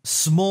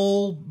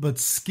 small but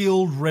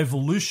skilled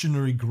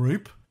revolutionary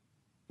group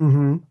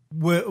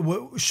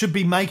should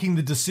be making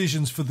the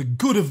decisions for the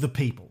good of the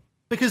people.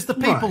 Because the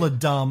people are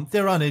dumb,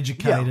 they're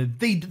uneducated,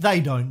 they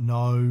don't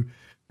know.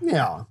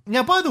 Yeah.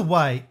 Now, by the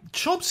way,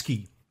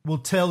 Chomsky will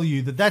tell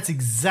you that that's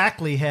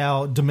exactly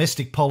how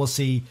domestic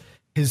policy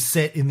is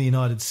set in the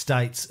United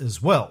States as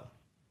well.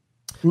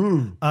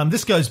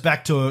 This goes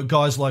back to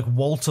guys like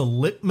Walter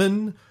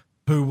Lippmann,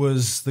 who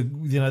was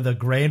the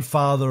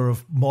grandfather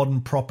of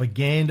modern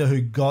propaganda,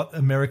 who got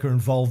America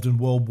involved in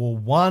World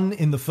War I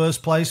in the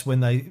first place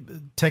when they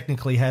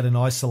technically had an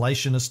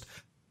isolationist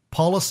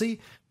policy.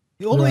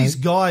 All these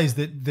guys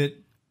that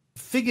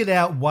figured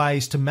out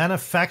ways to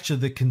manufacture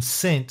the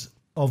consent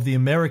of the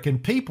American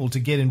people to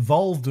get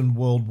involved in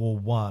World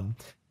War I,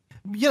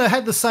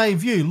 had the same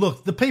view.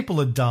 Look, the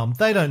people are dumb.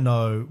 They don't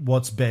know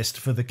what's best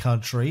for the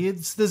country.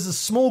 There's a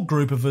small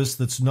group of us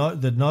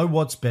that know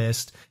what's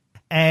best,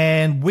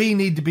 and we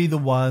need to be the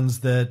ones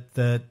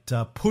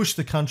that push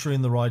the country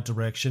in the right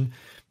direction,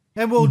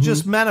 and we'll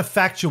just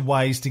manufacture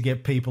ways to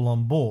get people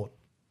on board.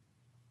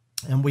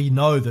 And we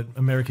know that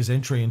America's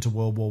entry into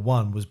World War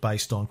I was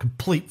based on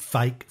complete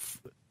fake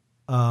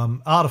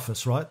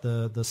artifice, right?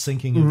 The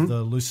sinking of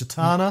the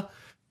Lusitania.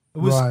 It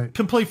was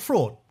complete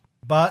fraud,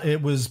 but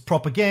it was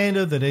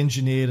propaganda that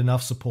engineered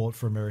enough support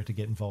for America to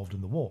get involved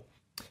in the war.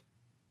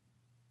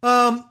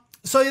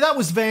 So that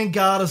was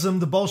vanguardism.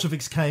 The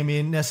Bolsheviks came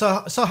in. Now,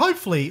 so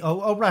hopefully,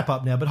 I'll wrap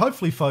up now, but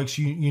hopefully, folks,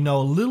 you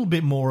know a little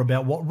bit more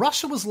about what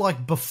Russia was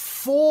like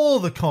before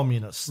the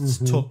communists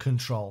took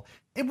control.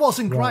 It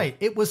wasn't great.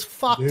 It was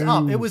fucked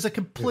up. It was a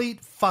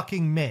complete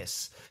fucking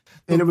mess.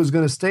 And it was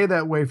going to stay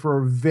that way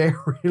for a very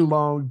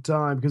long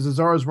time because the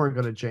Tsars weren't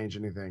going to change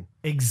anything.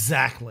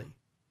 Exactly.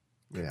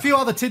 A few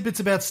other tidbits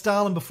about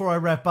Stalin before I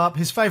wrap up.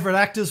 His favourite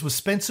actors were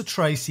Spencer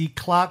Tracy,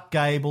 Clark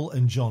Gable,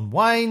 and John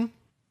Wayne.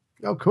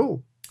 Oh,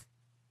 cool.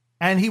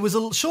 And he was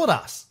a short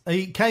ass.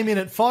 He came in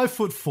at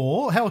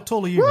 5'4". How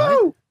tall are you, Ray?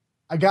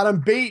 I got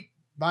him beat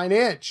by an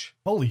inch.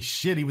 Holy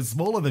shit, he was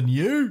smaller than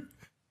you?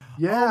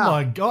 Yeah. Oh,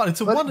 my God.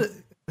 It's a wonder.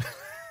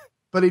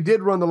 But he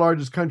did run the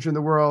largest country in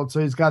the world,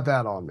 so he's got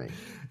that on me.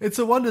 It's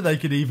a wonder they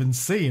could even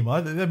see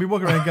him. They'd be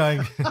walking around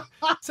going,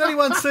 has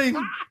anyone seen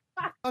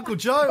Uncle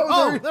Joe?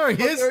 Oh, there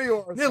he is. There you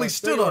are, nearly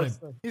son. stood There on you him. are,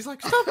 son. He's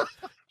like,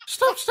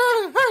 stop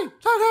standing. Hey,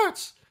 that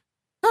hurts.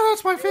 That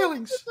hurts my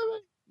feelings.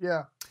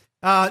 Yeah.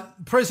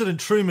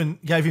 President Truman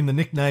gave him the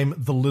nickname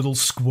the Little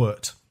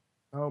Squirt.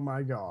 Oh,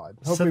 my God.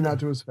 Hopefully not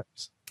to his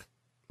face.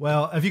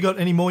 Well, have you got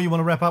any more you want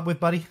to wrap up with,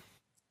 buddy?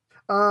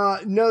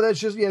 No, that's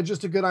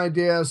just a good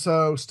idea.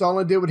 So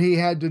Stalin did what he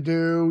had to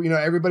do.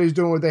 Everybody's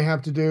doing what they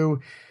have to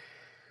do.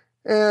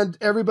 And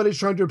everybody's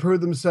trying to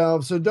improve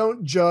themselves. So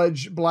don't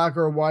judge black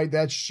or white.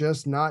 That's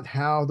just not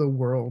how the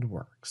world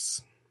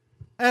works.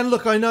 And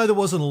look, I know there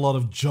wasn't a lot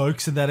of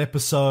jokes in that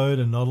episode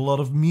and not a lot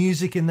of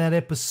music in that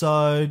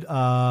episode.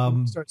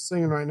 Start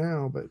singing right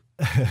now, but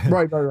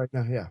right now,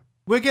 yeah.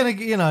 We're going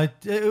to,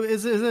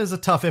 it's a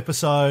tough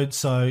episode.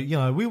 So,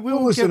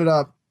 we'll loosen it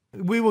up.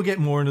 We will get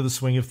more into the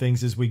swing of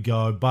things as we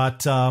go.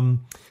 But, we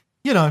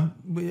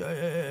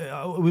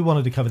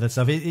wanted to cover that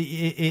stuff.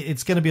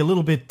 It's going to be a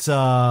little bit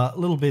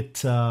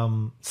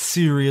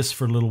serious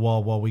for a little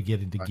while we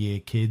get into gear,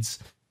 kids.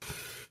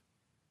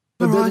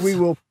 But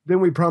then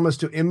we promise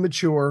to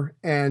immature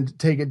and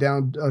take it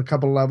down a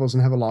couple of levels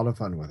and have a lot of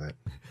fun with it.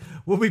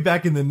 We'll be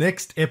back in the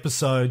next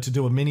episode to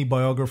do a mini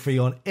biography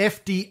on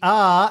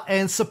FDR.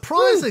 And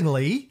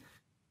surprisingly,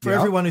 for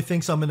everyone who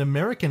thinks I'm an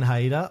American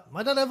hater,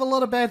 I don't have a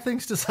lot of bad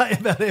things to say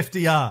about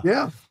FDR.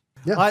 Yeah.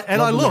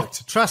 I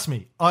looked. Trust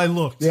me, I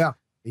looked. Yeah,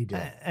 he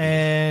did.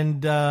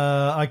 And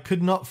I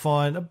could not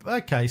find.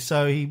 Okay,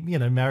 so he,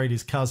 married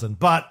his cousin,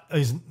 but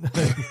he's.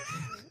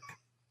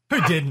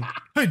 Who didn't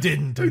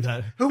do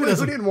that? Who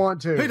didn't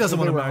want to? Who doesn't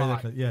want to marry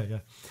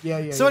that?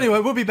 Yeah. So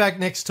anyway, we'll be back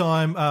next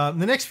time. In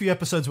the next few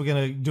episodes, we're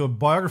going to do a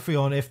biography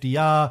on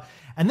FDR,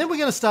 and then we're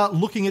going to start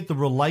looking at the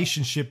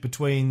relationship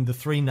between the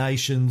three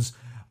nations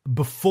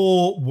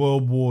before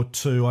World War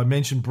II. I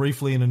mentioned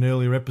briefly in an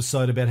earlier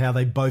episode about how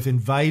they both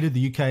invaded,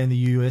 the UK and the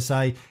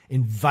USA,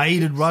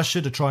 invaded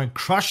Russia to try and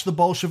crush the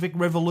Bolshevik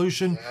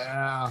Revolution.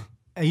 Yeah.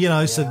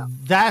 So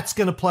that's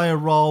going to play a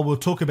role. We'll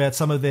talk about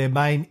some of their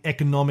main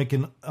economic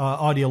and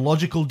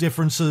ideological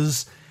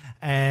differences.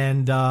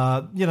 And,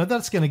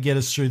 that's going to get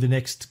us through the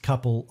next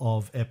couple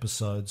of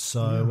episodes.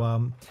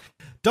 So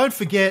don't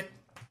forget,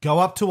 go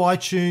up to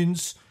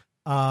iTunes,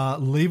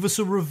 leave us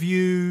a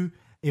review.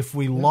 If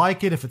we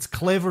like it, if it's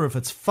clever, if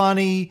it's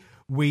funny,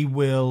 we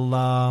will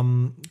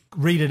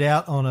read it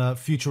out on a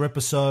future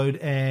episode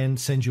and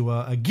send you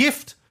a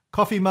gift,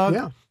 coffee mug.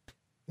 Yeah.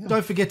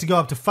 Don't forget to go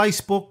up to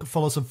Facebook,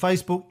 follow us on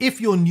Facebook.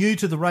 If you're new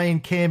to the Ray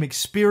and Cam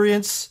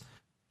experience,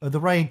 the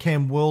Ray and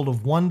Cam World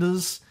of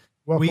Wonders.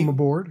 Welcome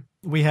aboard.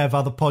 We have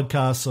other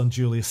podcasts on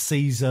Julius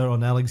Caesar,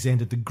 on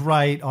Alexander the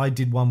Great. I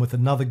did one with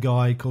another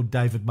guy called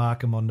David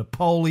Markham on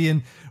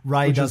Napoleon.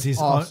 Ray does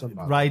his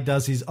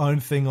own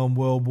thing on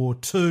World War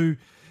II.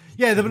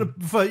 Yeah,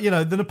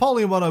 the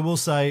Napoleon one, I will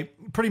say,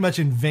 pretty much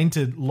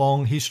invented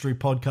long history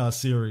podcast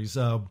series.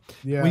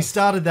 We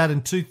started that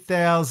in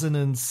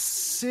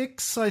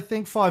 2006, I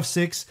think,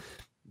 5-6.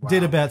 Wow.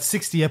 Did about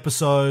 60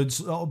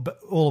 episodes,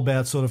 all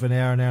about sort of an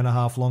hour and a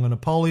half long on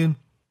Napoleon.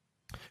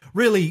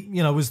 Really,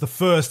 was the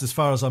first, as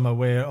far as I'm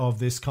aware, of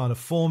this kind of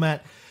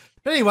format.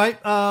 But anyway,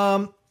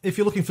 if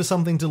you're looking for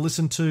something to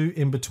listen to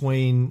in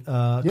between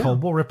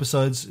Cold War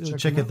episodes,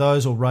 check out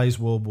those, or Ray's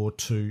World War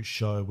II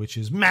show, which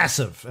is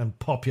massive and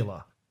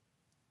popular.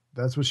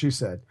 That's what she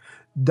said.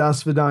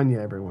 Das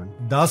Vidanya, everyone.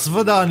 Das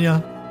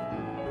Vidanya.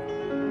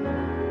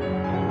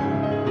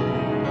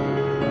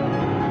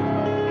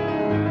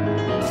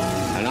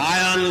 An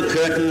iron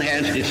curtain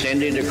has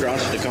descended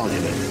across the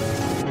continent.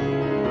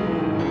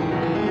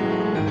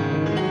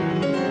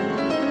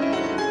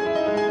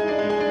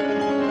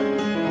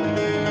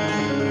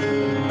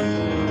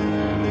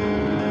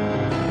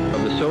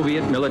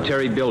 Soviet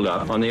military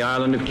buildup on the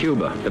island of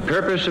Cuba. The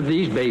purpose of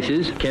these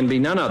bases can be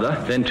none other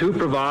than to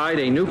provide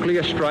a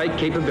nuclear strike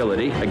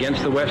capability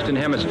against the Western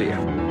Hemisphere.